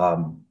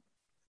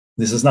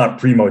 This is not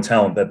primo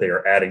talent that they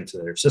are adding to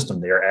their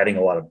system. They are adding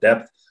a lot of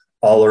depth.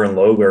 Aller and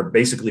Logue are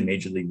basically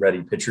major league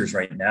ready pitchers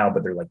right now,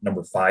 but they're like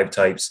number 5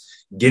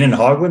 types. Ginn and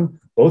Hoglund,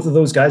 both of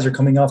those guys are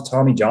coming off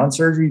Tommy John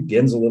surgery.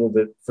 Ginn's a little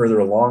bit further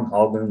along.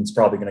 Hoglund's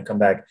probably going to come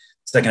back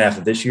second half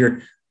of this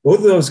year. Both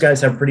of those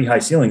guys have pretty high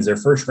ceilings. They're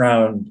first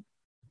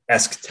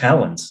round-esque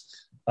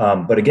talents.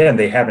 But again,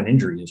 they have an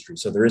injury history.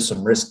 So there is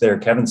some risk there.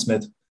 Kevin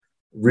Smith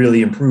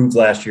really improved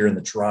last year in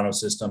the Toronto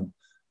system.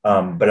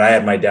 But I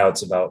had my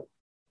doubts about,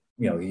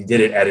 he did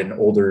it at an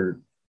older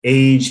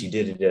age. He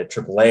did it at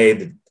AAA.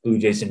 The Blue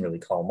Jays didn't really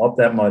call him up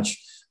that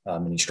much.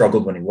 And he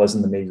struggled when he was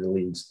in the major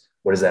leagues.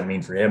 What does that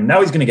mean for him?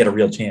 Now he's going to get a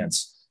real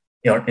chance,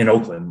 in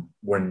Oakland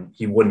when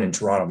he wouldn't in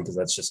Toronto, because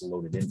that's just a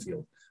loaded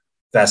infield.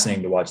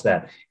 Fascinating to watch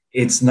that.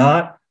 It's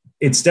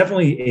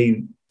definitely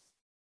a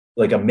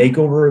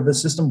makeover of the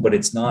system, but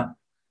it's not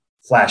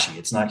flashy.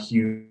 It's not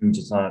huge.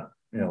 It's not,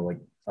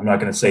 I'm not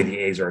going to say the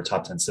A's are a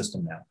top 10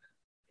 system now.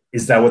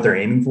 Is that what they're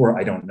aiming for?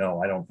 I don't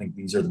know. I don't think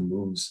these are the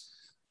moves,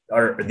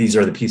 or these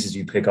are the pieces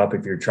you pick up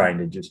if you're trying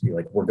to just be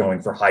like, we're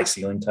going for high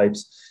ceiling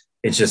types.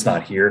 It's just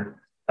not here.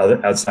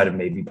 Outside of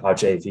maybe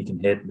Pache, if he can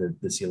hit,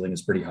 the ceiling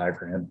is pretty high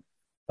for him.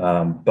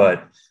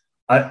 But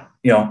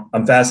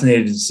I'm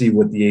fascinated to see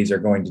what the A's are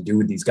going to do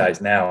with these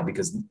guys now,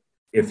 because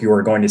if you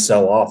are going to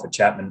sell off a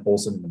Chapman,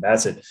 Olsen, and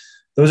Bassett,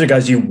 those are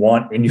guys you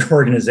want in your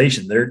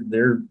organization.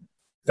 They're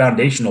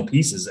foundational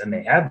pieces, and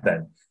they have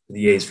been for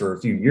the A's for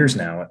a few years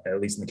now, at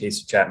least in the case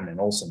of Chapman and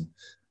Olsen.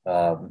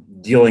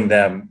 Dealing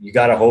them, you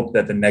got to hope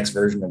that the next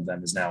version of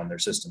them is now in their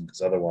system, because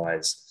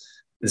otherwise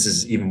this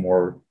is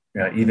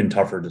even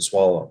tougher to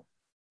swallow.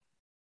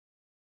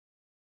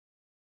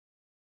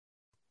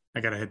 I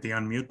got to hit the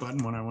unmute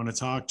button when I want to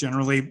talk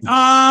generally.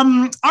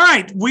 All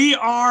right. We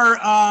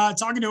are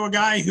talking to a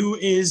guy who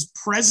is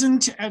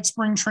present at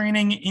spring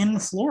training in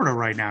Florida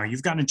right now.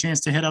 You've gotten a chance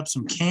to hit up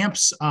some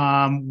camps.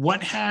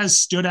 What has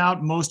stood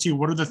out most to you?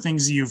 What are the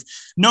things that you've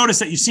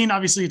noticed that you've seen?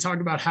 Obviously, you talked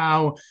about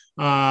how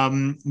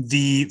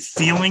the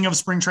feeling of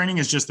spring training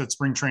is just that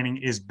spring training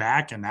is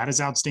back, and that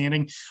is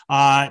outstanding.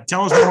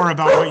 Tell us more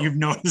about what you've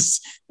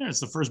noticed.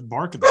 It's the first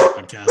bark of the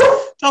podcast.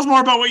 Tell us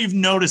more about what you've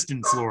noticed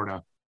in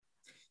Florida.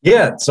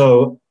 Yeah.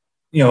 So,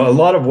 a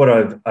lot of what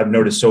I've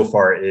noticed so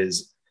far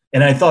is,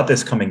 and I thought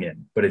this coming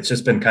in, but it's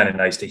just been kind of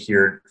nice to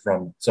hear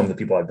from some of the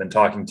people I've been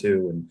talking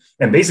to,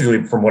 and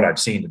basically from what I've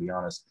seen, to be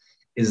honest,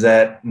 is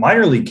that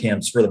minor league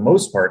camps, for the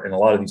most part, in a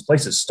lot of these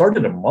places,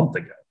 started a month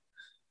ago.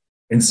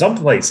 In some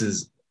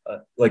places,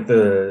 like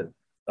the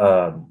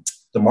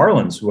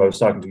Marlins, who I was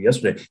talking to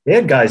yesterday, they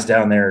had guys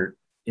down there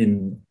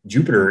in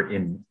Jupiter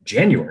in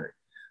January.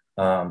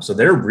 So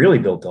they're really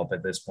built up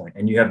at this point.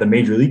 And you have the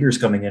major leaguers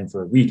coming in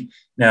for a week.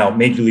 Now,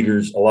 major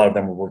leaguers, a lot of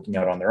them were working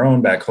out on their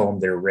own back home.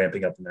 They were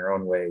ramping up in their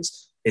own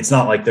ways. It's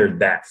not like they're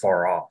that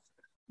far off.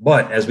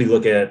 But as we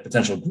look at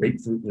potential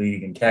Grapefruit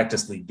League and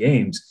Cactus League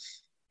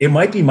games, it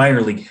might be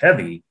minor league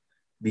heavy,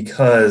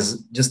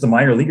 because just the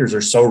minor leaguers are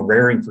so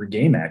raring for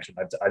game action.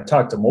 I've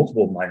talked to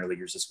multiple minor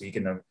leaguers this week,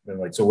 and they're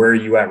like, so where are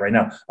you at right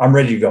now? I'm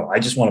ready to go. I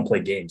just want to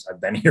play games.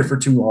 I've been here for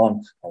too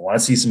long. I want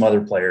to see some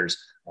other players.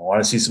 I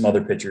want to see some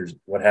other pitchers,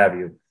 what have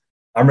you.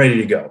 I'm ready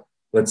to go.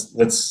 Let's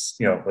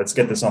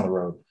get this on the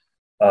road.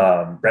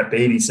 Brett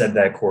Beatty said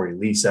that. Corey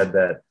Lee said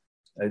that.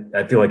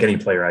 I feel like any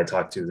player I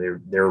talk to,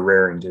 they're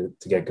raring to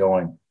get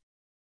going.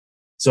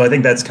 So I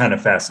think that's kind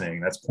of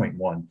fascinating. That's point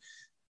one.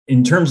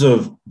 In terms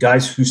of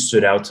guys who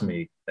stood out to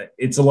me,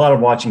 it's a lot of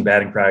watching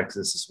batting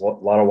practice. It's a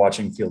lot of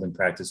watching fielding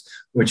practice,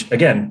 which,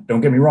 again,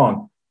 don't get me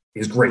wrong,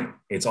 is great.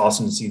 It's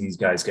awesome to see these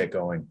guys get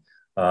going.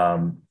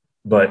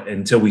 But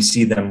until we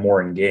see them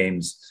more in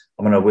games,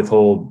 I'm going to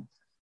withhold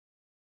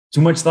too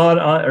much thought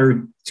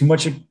or too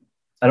much.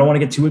 I don't want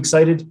to get too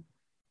excited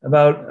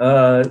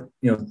about,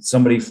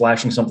 somebody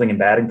flashing something in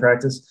batting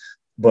practice.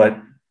 But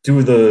two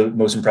of the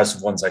most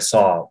impressive ones I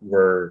saw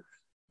were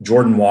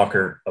Jordan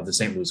Walker of the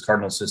St. Louis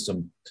Cardinals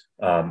system.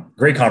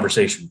 Great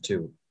conversation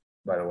too,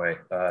 by the way.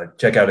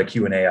 Check out a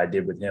Q&A I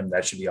did with him.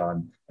 That should be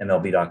on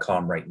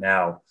MLB.com right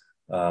now.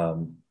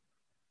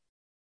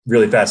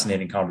 really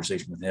fascinating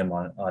conversation with him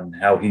on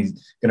how he's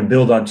going to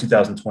build on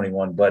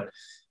 2021. But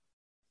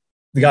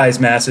the guy is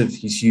massive.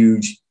 He's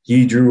huge.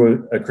 He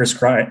drew a Chris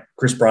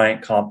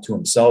Bryant comp to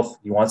himself.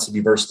 He wants to be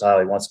versatile.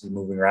 He wants to be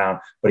moving around,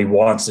 but he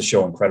wants to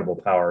show incredible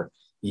power.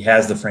 He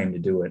has the frame to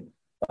do it.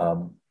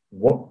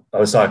 I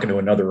was talking to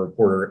another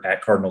reporter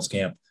at Cardinals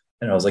camp,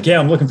 and I was like, yeah,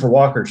 I'm looking for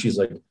Walker. She's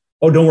like,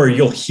 oh, don't worry.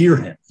 You'll hear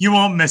him. You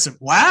won't miss him.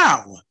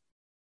 Wow.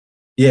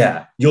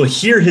 Yeah. You'll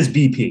hear his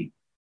BP.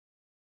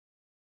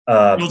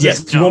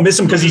 Yes, you won't miss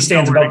him because he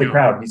stands above the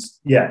crowd.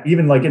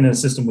 Even like in a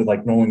system with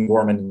like Nolan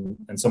Gorman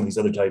and some of these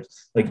other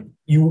types, like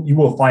you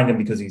will find him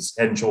because he's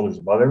head and shoulders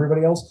above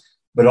everybody else.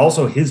 But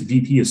also his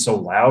VP is so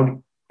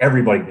loud,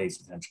 everybody pays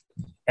attention.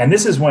 And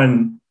this is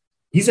when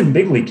he's in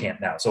big league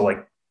camp now. So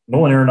like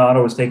Nolan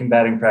Arenado was taking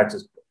batting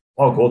practice,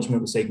 Paul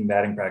Goldschmidt was taking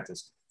batting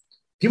practice.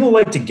 People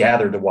like to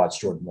gather to watch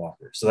Jordan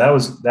Walker, so that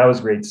was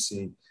great to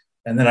see.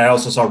 And then I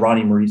also saw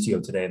Ronnie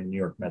Mauricio today in the New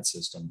York Mets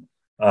system.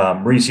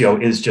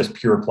 Mauricio is just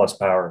pure plus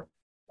power.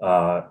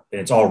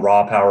 It's all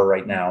raw power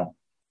right now.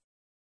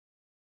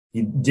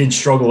 He did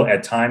struggle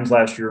at times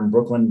last year in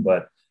Brooklyn,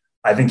 but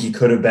I think he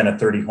could have been a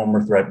 30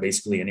 homer threat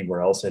basically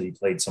anywhere else had he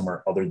played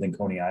somewhere other than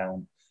Coney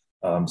Island.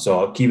 So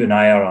I'll keep an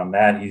eye out on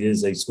that. He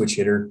is a switch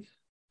hitter,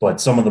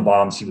 but some of the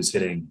bombs he was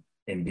hitting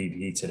in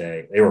BP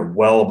today, they were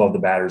well above the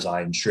batter's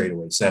eye and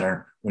straightaway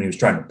center. When he was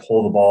trying to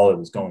pull the ball, it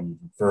was going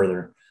even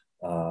further.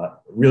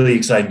 Really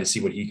exciting to see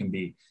what he can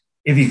be.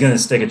 If he's going to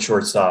stick at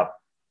shortstop,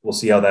 we'll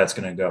see how that's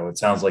going to go. It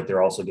sounds like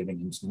they're also giving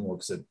him some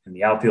looks in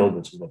the outfield,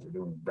 which is what they're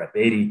doing with Brett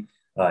Beatty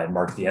and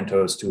Mark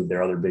Vientos, two of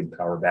their other big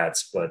power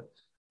bats. But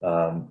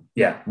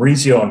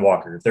Mauricio and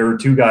Walker, if there were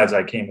two guys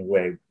I came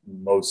away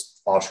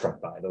most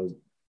awestruck by,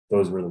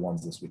 those were the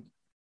ones this week.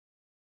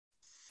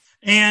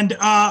 And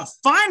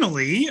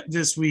finally,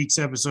 this week's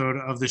episode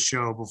of the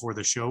show, before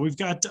the show, we've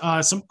got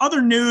some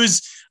other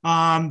news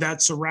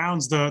that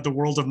surrounds the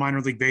world of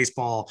minor league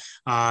baseball.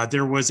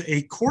 There was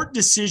a court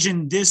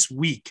decision this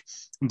week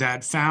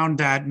that found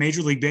that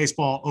Major League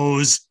Baseball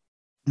owes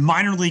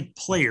minor league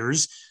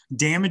players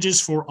damages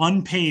for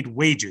unpaid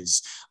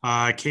wages.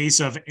 Case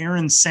of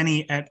Aaron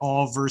Senni et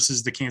al.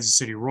 Versus the Kansas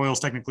City Royals,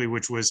 technically,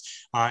 which was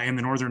in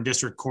the Northern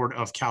District Court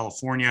of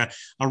California.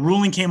 A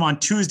ruling came on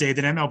Tuesday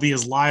that MLB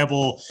is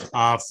liable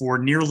for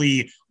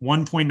nearly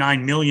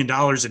 $1.9 million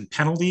in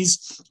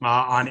penalties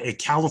on a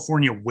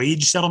California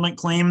wage settlement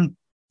claim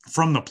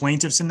from the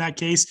plaintiffs in that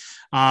case.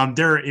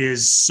 There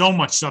is so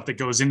much stuff that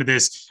goes into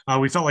this.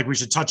 We felt like we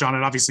should touch on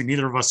it. Obviously,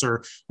 neither of us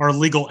are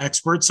legal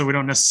experts, so we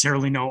don't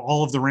necessarily know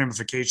all of the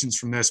ramifications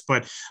from this,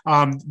 but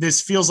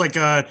this feels like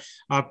a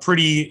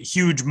pretty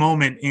huge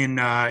moment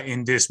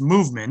in this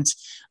movement.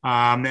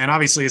 And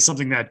obviously it's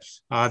something that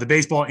the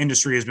baseball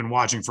industry has been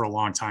watching for a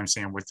long time,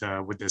 Sam,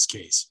 with this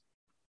case.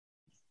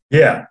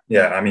 Yeah.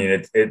 I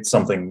mean, it's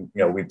something,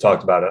 we've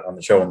talked about it on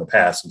the show in the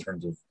past in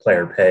terms of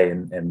player pay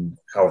and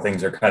how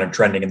things are kind of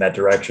trending in that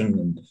direction.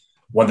 And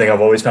one thing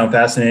I've always found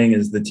fascinating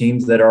is the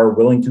teams that are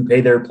willing to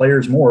pay their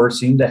players more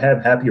seem to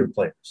have happier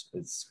players.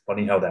 It's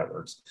funny how that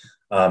works.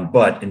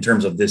 But in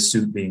terms of this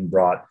suit being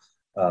brought,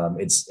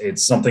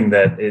 it's something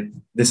that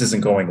this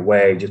isn't going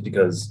away just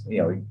because,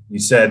 you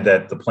said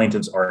that the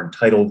plaintiffs are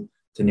entitled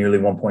to nearly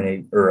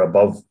 1.8 or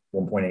above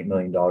 $1.8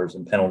 million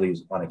in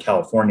penalties on a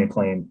California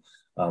claim.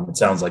 It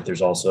sounds like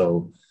there's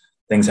also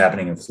things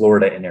happening in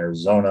Florida and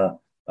Arizona.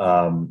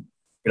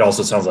 It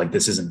also sounds like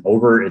this isn't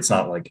over. It's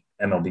not like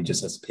MLB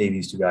just has to pay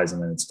these two guys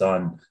and then it's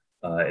done.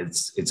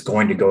 It's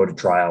going to go to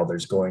trial.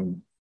 That's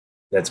going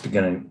to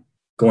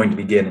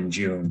begin in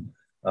June.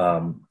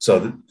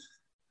 So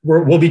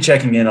we'll be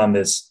checking in on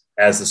this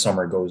as the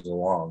summer goes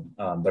along.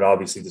 But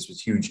obviously this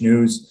was huge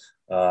news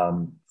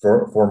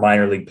for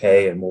minor league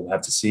pay, and we'll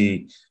have to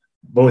see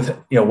both,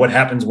 what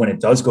happens when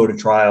it does go to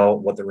trial,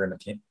 what the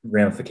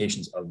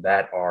ramifications of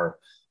that are,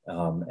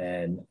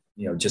 and,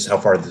 just how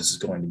far this is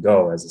going to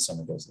go as the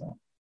summer goes along.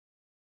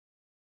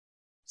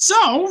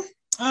 So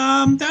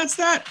that's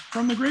that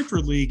from the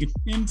Grapefruit League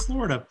in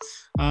Florida.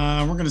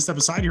 We're going to step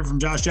aside here from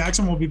Josh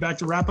Jackson. We'll be back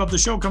to wrap up the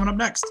show coming up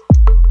next.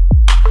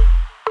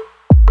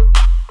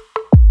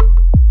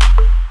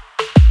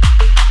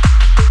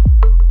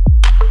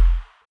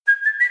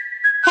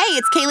 Hey,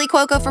 it's Kaylee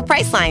Cuoco for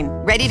Priceline.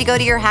 Ready to go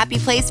to your happy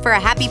place for a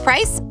happy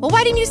price? Well,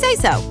 why didn't you say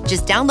so?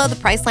 Just download the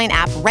Priceline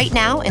app right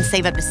now and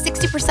save up to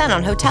 60%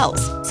 on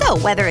hotels. So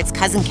whether it's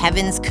Cousin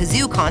Kevin's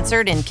Kazoo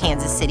Concert in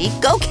Kansas City,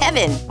 go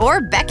Kevin,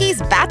 or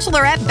Becky's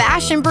Bachelorette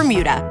Bash in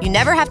Bermuda, you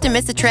never have to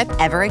miss a trip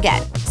ever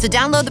again. So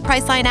download the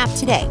Priceline app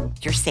today.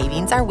 Your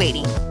savings are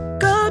waiting.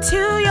 Go to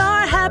your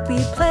happy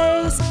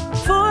place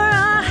for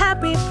a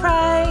happy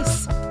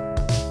price.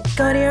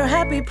 Go to your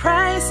happy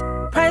price,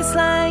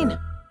 Priceline.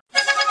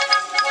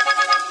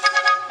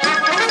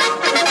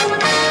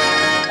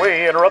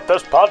 We interrupt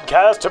this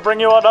podcast to bring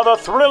you another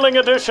thrilling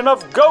edition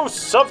of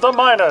Ghosts of the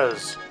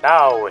Miners.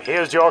 Now,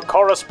 here's your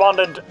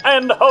correspondent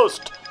and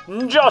host,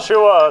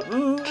 Joshua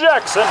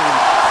Jackson.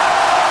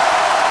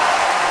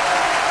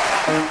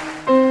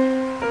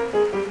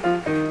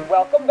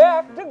 Welcome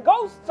back to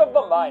Ghosts Ghosts of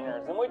the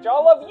Minors, in which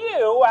all of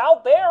you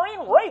out there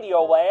in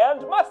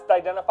Radioland must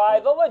identify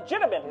the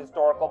legitimate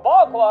historical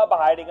ball club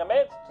hiding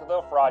amidst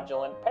the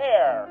fraudulent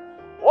pair.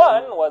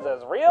 One was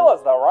as real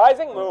as the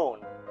rising moon.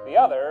 The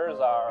others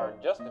are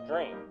just a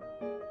dream.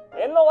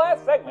 In the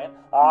last segment,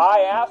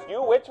 I asked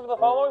you which of the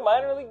following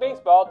minor league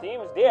baseball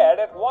teams did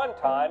at one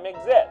time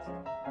exist.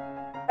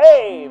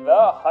 A.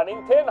 The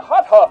Huntington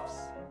Hot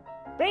Hoofs.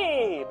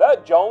 B. The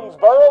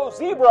Jonesboro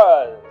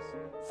Zebras.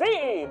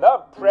 C.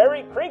 The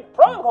Prairie Creek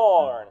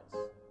Pronghorns.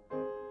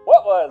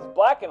 What was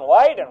black and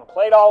white and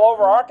played all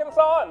over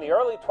Arkansas in the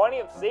early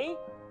 20th C?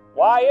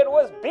 Why, it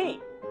was B.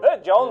 The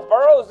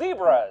Jonesboro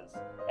Zebras.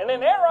 In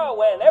an era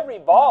when every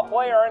ball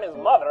player and his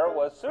mother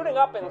was suiting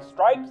up in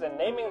stripes and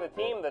naming the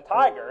team the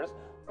Tigers,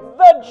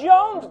 the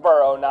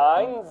Jonesboro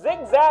Nine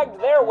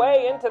zigzagged their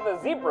way into the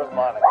Zebras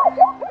moniker.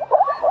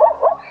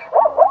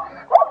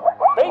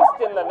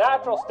 Based in the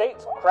natural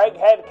state's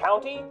Craighead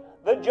County,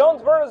 the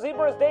Jonesboro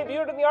Zebras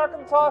debuted in the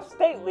Arkansas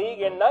State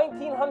League in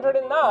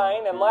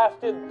 1909 and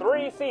lasted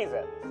 3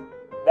 seasons.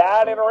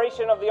 That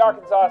iteration of the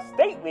Arkansas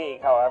State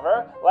League,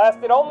 however,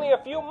 lasted only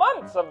a few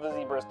months of the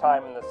Zebras'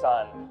 time in the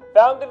sun.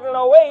 Founded in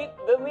 2008,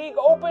 the league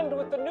opened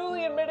with the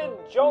newly admitted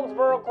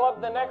Jonesboro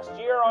Club the next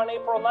year on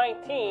April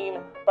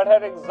 19, but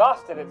had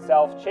exhausted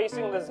itself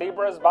chasing the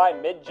Zebras by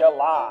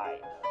mid-July.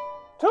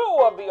 2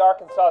 of the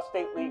Arkansas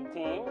State League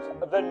teams,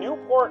 the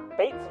Newport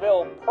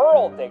Batesville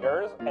Pearl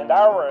Diggers and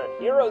our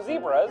Hero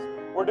Zebras,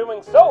 were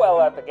doing so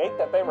well at the gate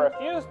that they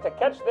refused to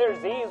catch their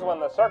Z's when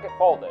the circuit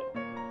folded.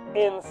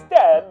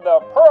 Instead,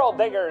 the Pearl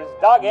Diggers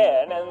dug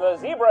in and the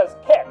Zebras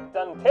kicked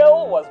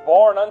until was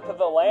born unto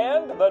the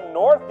land the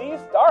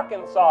Northeast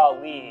Arkansas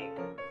League.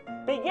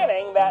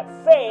 Beginning that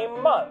same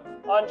month,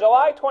 on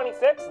July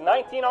 26,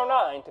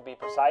 1909 to be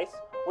precise,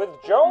 with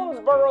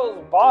Jonesboro's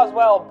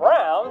Boswell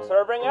Brown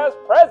serving as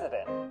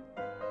president.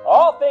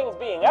 All things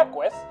being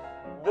equus,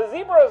 the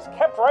Zebras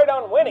kept right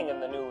on winning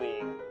in the new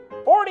league.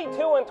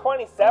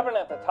 42-27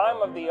 at the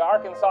time of the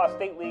Arkansas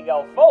State League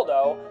El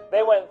Foldo,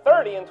 they went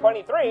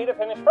 30-23 to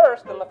finish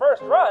first in the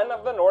first run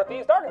of the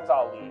Northeast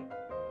Arkansas League.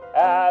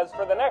 As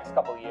for the next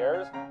couple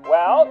years,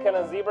 well, can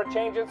a zebra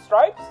change its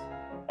stripes?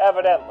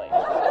 Evidently.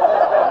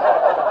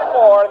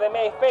 Or they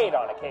may fade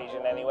on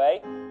occasion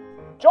anyway.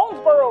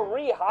 Jonesboro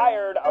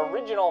rehired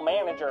original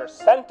manager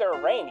Center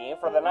Rainey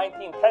for the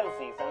 1910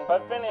 season,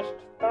 but finished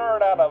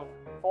 3rd out of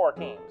 4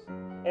 teams.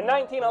 In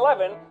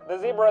 1911, the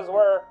Zebras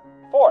were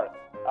 4th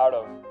out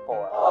of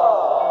 4.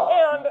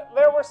 And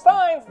there were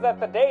signs that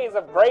the days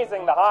of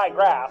grazing the high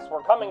grass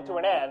were coming to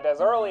an end as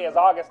early as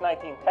August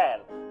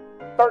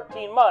 1910,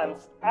 13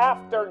 months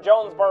after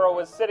Jonesboro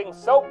was sitting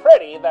so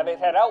pretty that it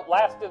had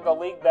outlasted the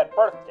league that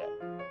birthed it.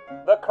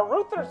 The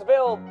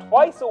Caruthersville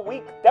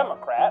Twice-a-Week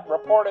Democrat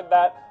reported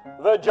that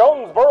the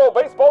Jonesboro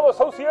Baseball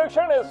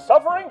Association is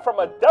suffering from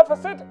a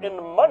deficit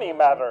in money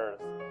matters.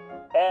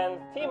 And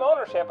team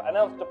ownership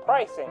announced a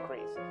price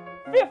increase.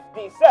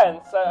 50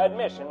 cents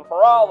admission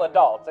for all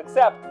adults,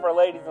 except for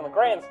ladies in the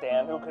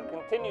grandstand who could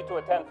continue to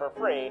attend for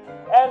free,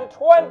 and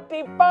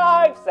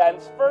 25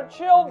 cents for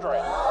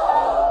children.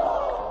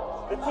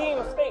 The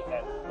team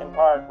statement, in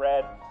part,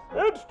 read,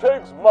 "It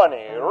takes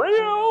money,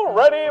 real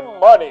ready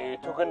money,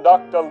 to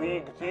conduct a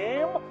league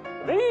team.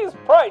 These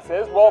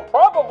prices will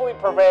probably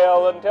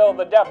prevail until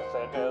the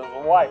deficit is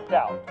wiped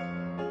out."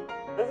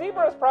 The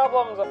Zebras'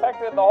 problems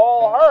affected the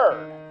whole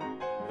herd.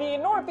 The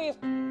Northeast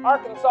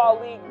Arkansas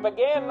League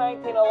began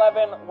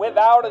 1911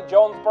 without a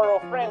Jonesboro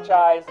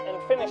franchise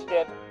and finished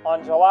it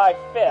on July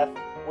 5th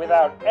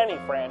without any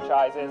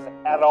franchises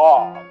at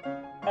all.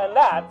 And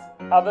that's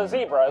how the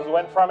Zebras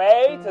went from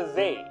A to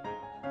Z.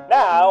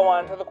 Now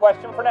on to the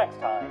question for next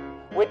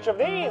time. Which of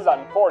these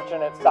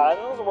unfortunate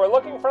sons were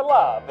looking for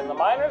love in the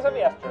minors of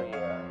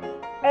yesteryear?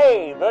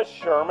 A. The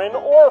Sherman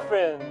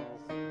Orphans.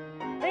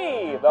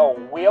 B. The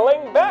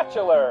Wheeling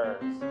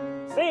Bachelors.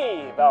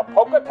 C. The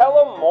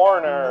Pocatello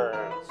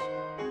Mourners.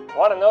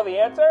 Want to know the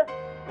answer?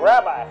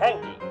 Grab a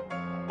hanky.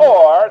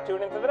 Or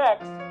tune into the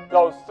next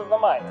Ghosts of the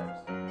Minors.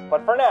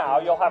 But for now,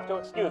 you'll have to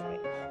excuse me.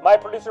 My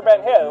producer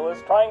Ben Hill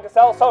is trying to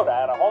sell soda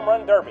at a home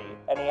run derby,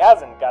 and he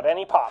hasn't got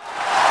any pop.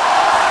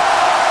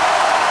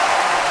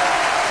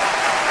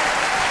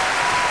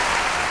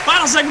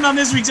 Final segment on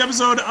this week's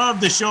episode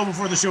of the show.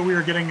 Before the show, we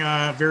are getting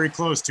very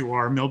close to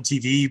our MILB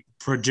TV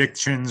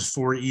predictions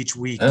for each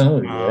week,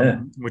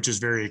 which is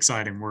very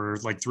exciting. We're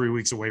like 3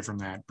 weeks away from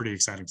that. Pretty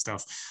exciting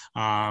stuff.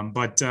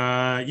 But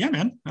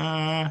man,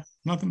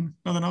 nothing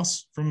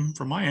else from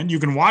my end. You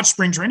can watch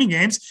spring training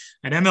games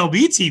at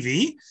MLB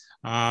TV,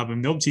 but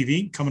MILB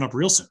TV coming up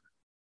real soon.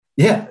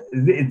 Yeah,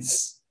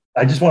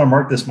 I just want to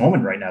mark this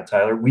moment right now,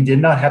 Tyler. We did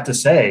not have to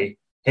say,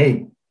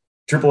 hey,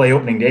 AAA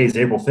opening day is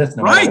April 5th.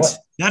 No matter what.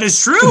 That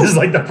is true. This is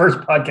like the first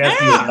podcast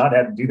we have not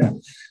had to do that.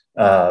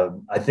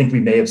 I think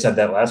we may have said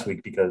that last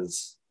week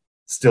because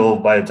still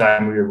by the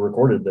time we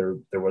recorded,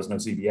 there was no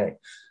CBA.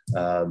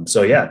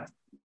 The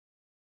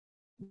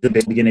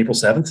day begin April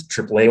 7th.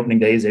 AAA opening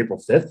day is April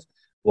 5th.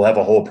 We'll have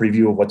a whole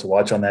preview of what to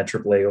watch on that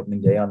AAA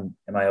opening day on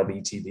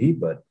MILB TV.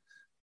 But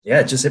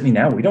yeah, it just hit me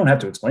now. We don't have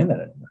to explain that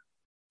anymore.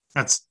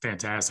 That's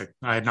fantastic.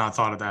 I had not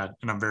thought of that,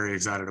 and I'm very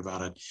excited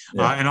about it.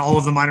 Yeah. And all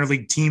of the minor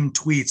league team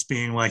tweets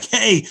being like,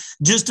 hey,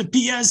 just a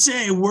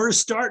PSA, we're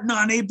starting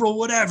on April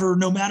whatever,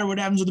 no matter what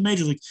happens with the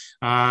major league.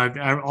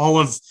 All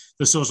of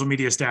the social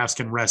media staffs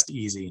can rest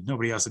easy.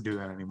 Nobody has to do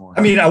that anymore.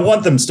 I mean, I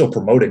want them still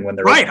promoting when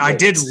they're right. I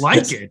did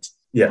like it.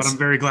 Yes. But I'm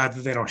very glad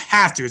that they don't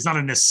have to. It's not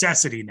a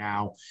necessity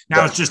now.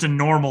 Now it's just a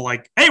normal,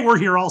 like, hey, we're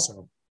here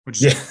also.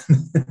 Which is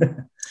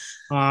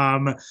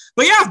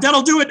but yeah,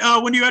 that'll do it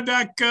when you head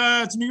back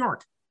to New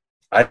York.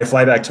 I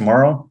fly back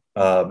tomorrow,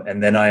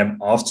 and then I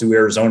am off to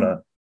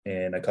Arizona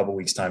in a couple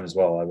weeks' time as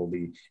well. I will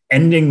be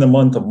ending the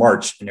month of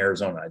March in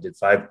Arizona. I did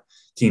 5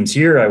 teams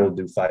here. I will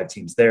do 5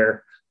 teams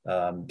there,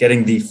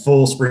 getting the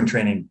full spring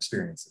training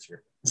experience this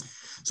year.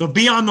 So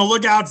be on the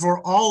lookout for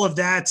all of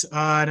that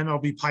at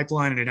MLB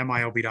Pipeline and at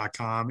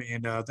MILB.com.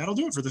 And that'll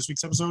do it for this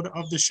week's episode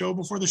of the show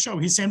before the show.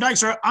 He's Sam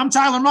Dykstra. I'm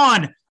Tyler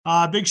Mon.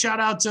 Big shout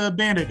out to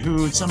Bandit,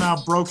 who somehow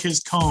broke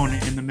his cone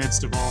in the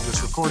midst of all of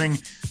this recording.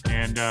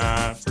 And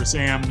for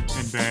Sam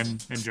and Ben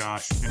and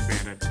Josh and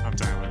Bandit, I'm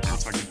Tyler. I'll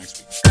talk to you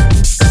next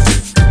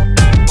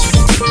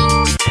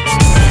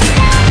week.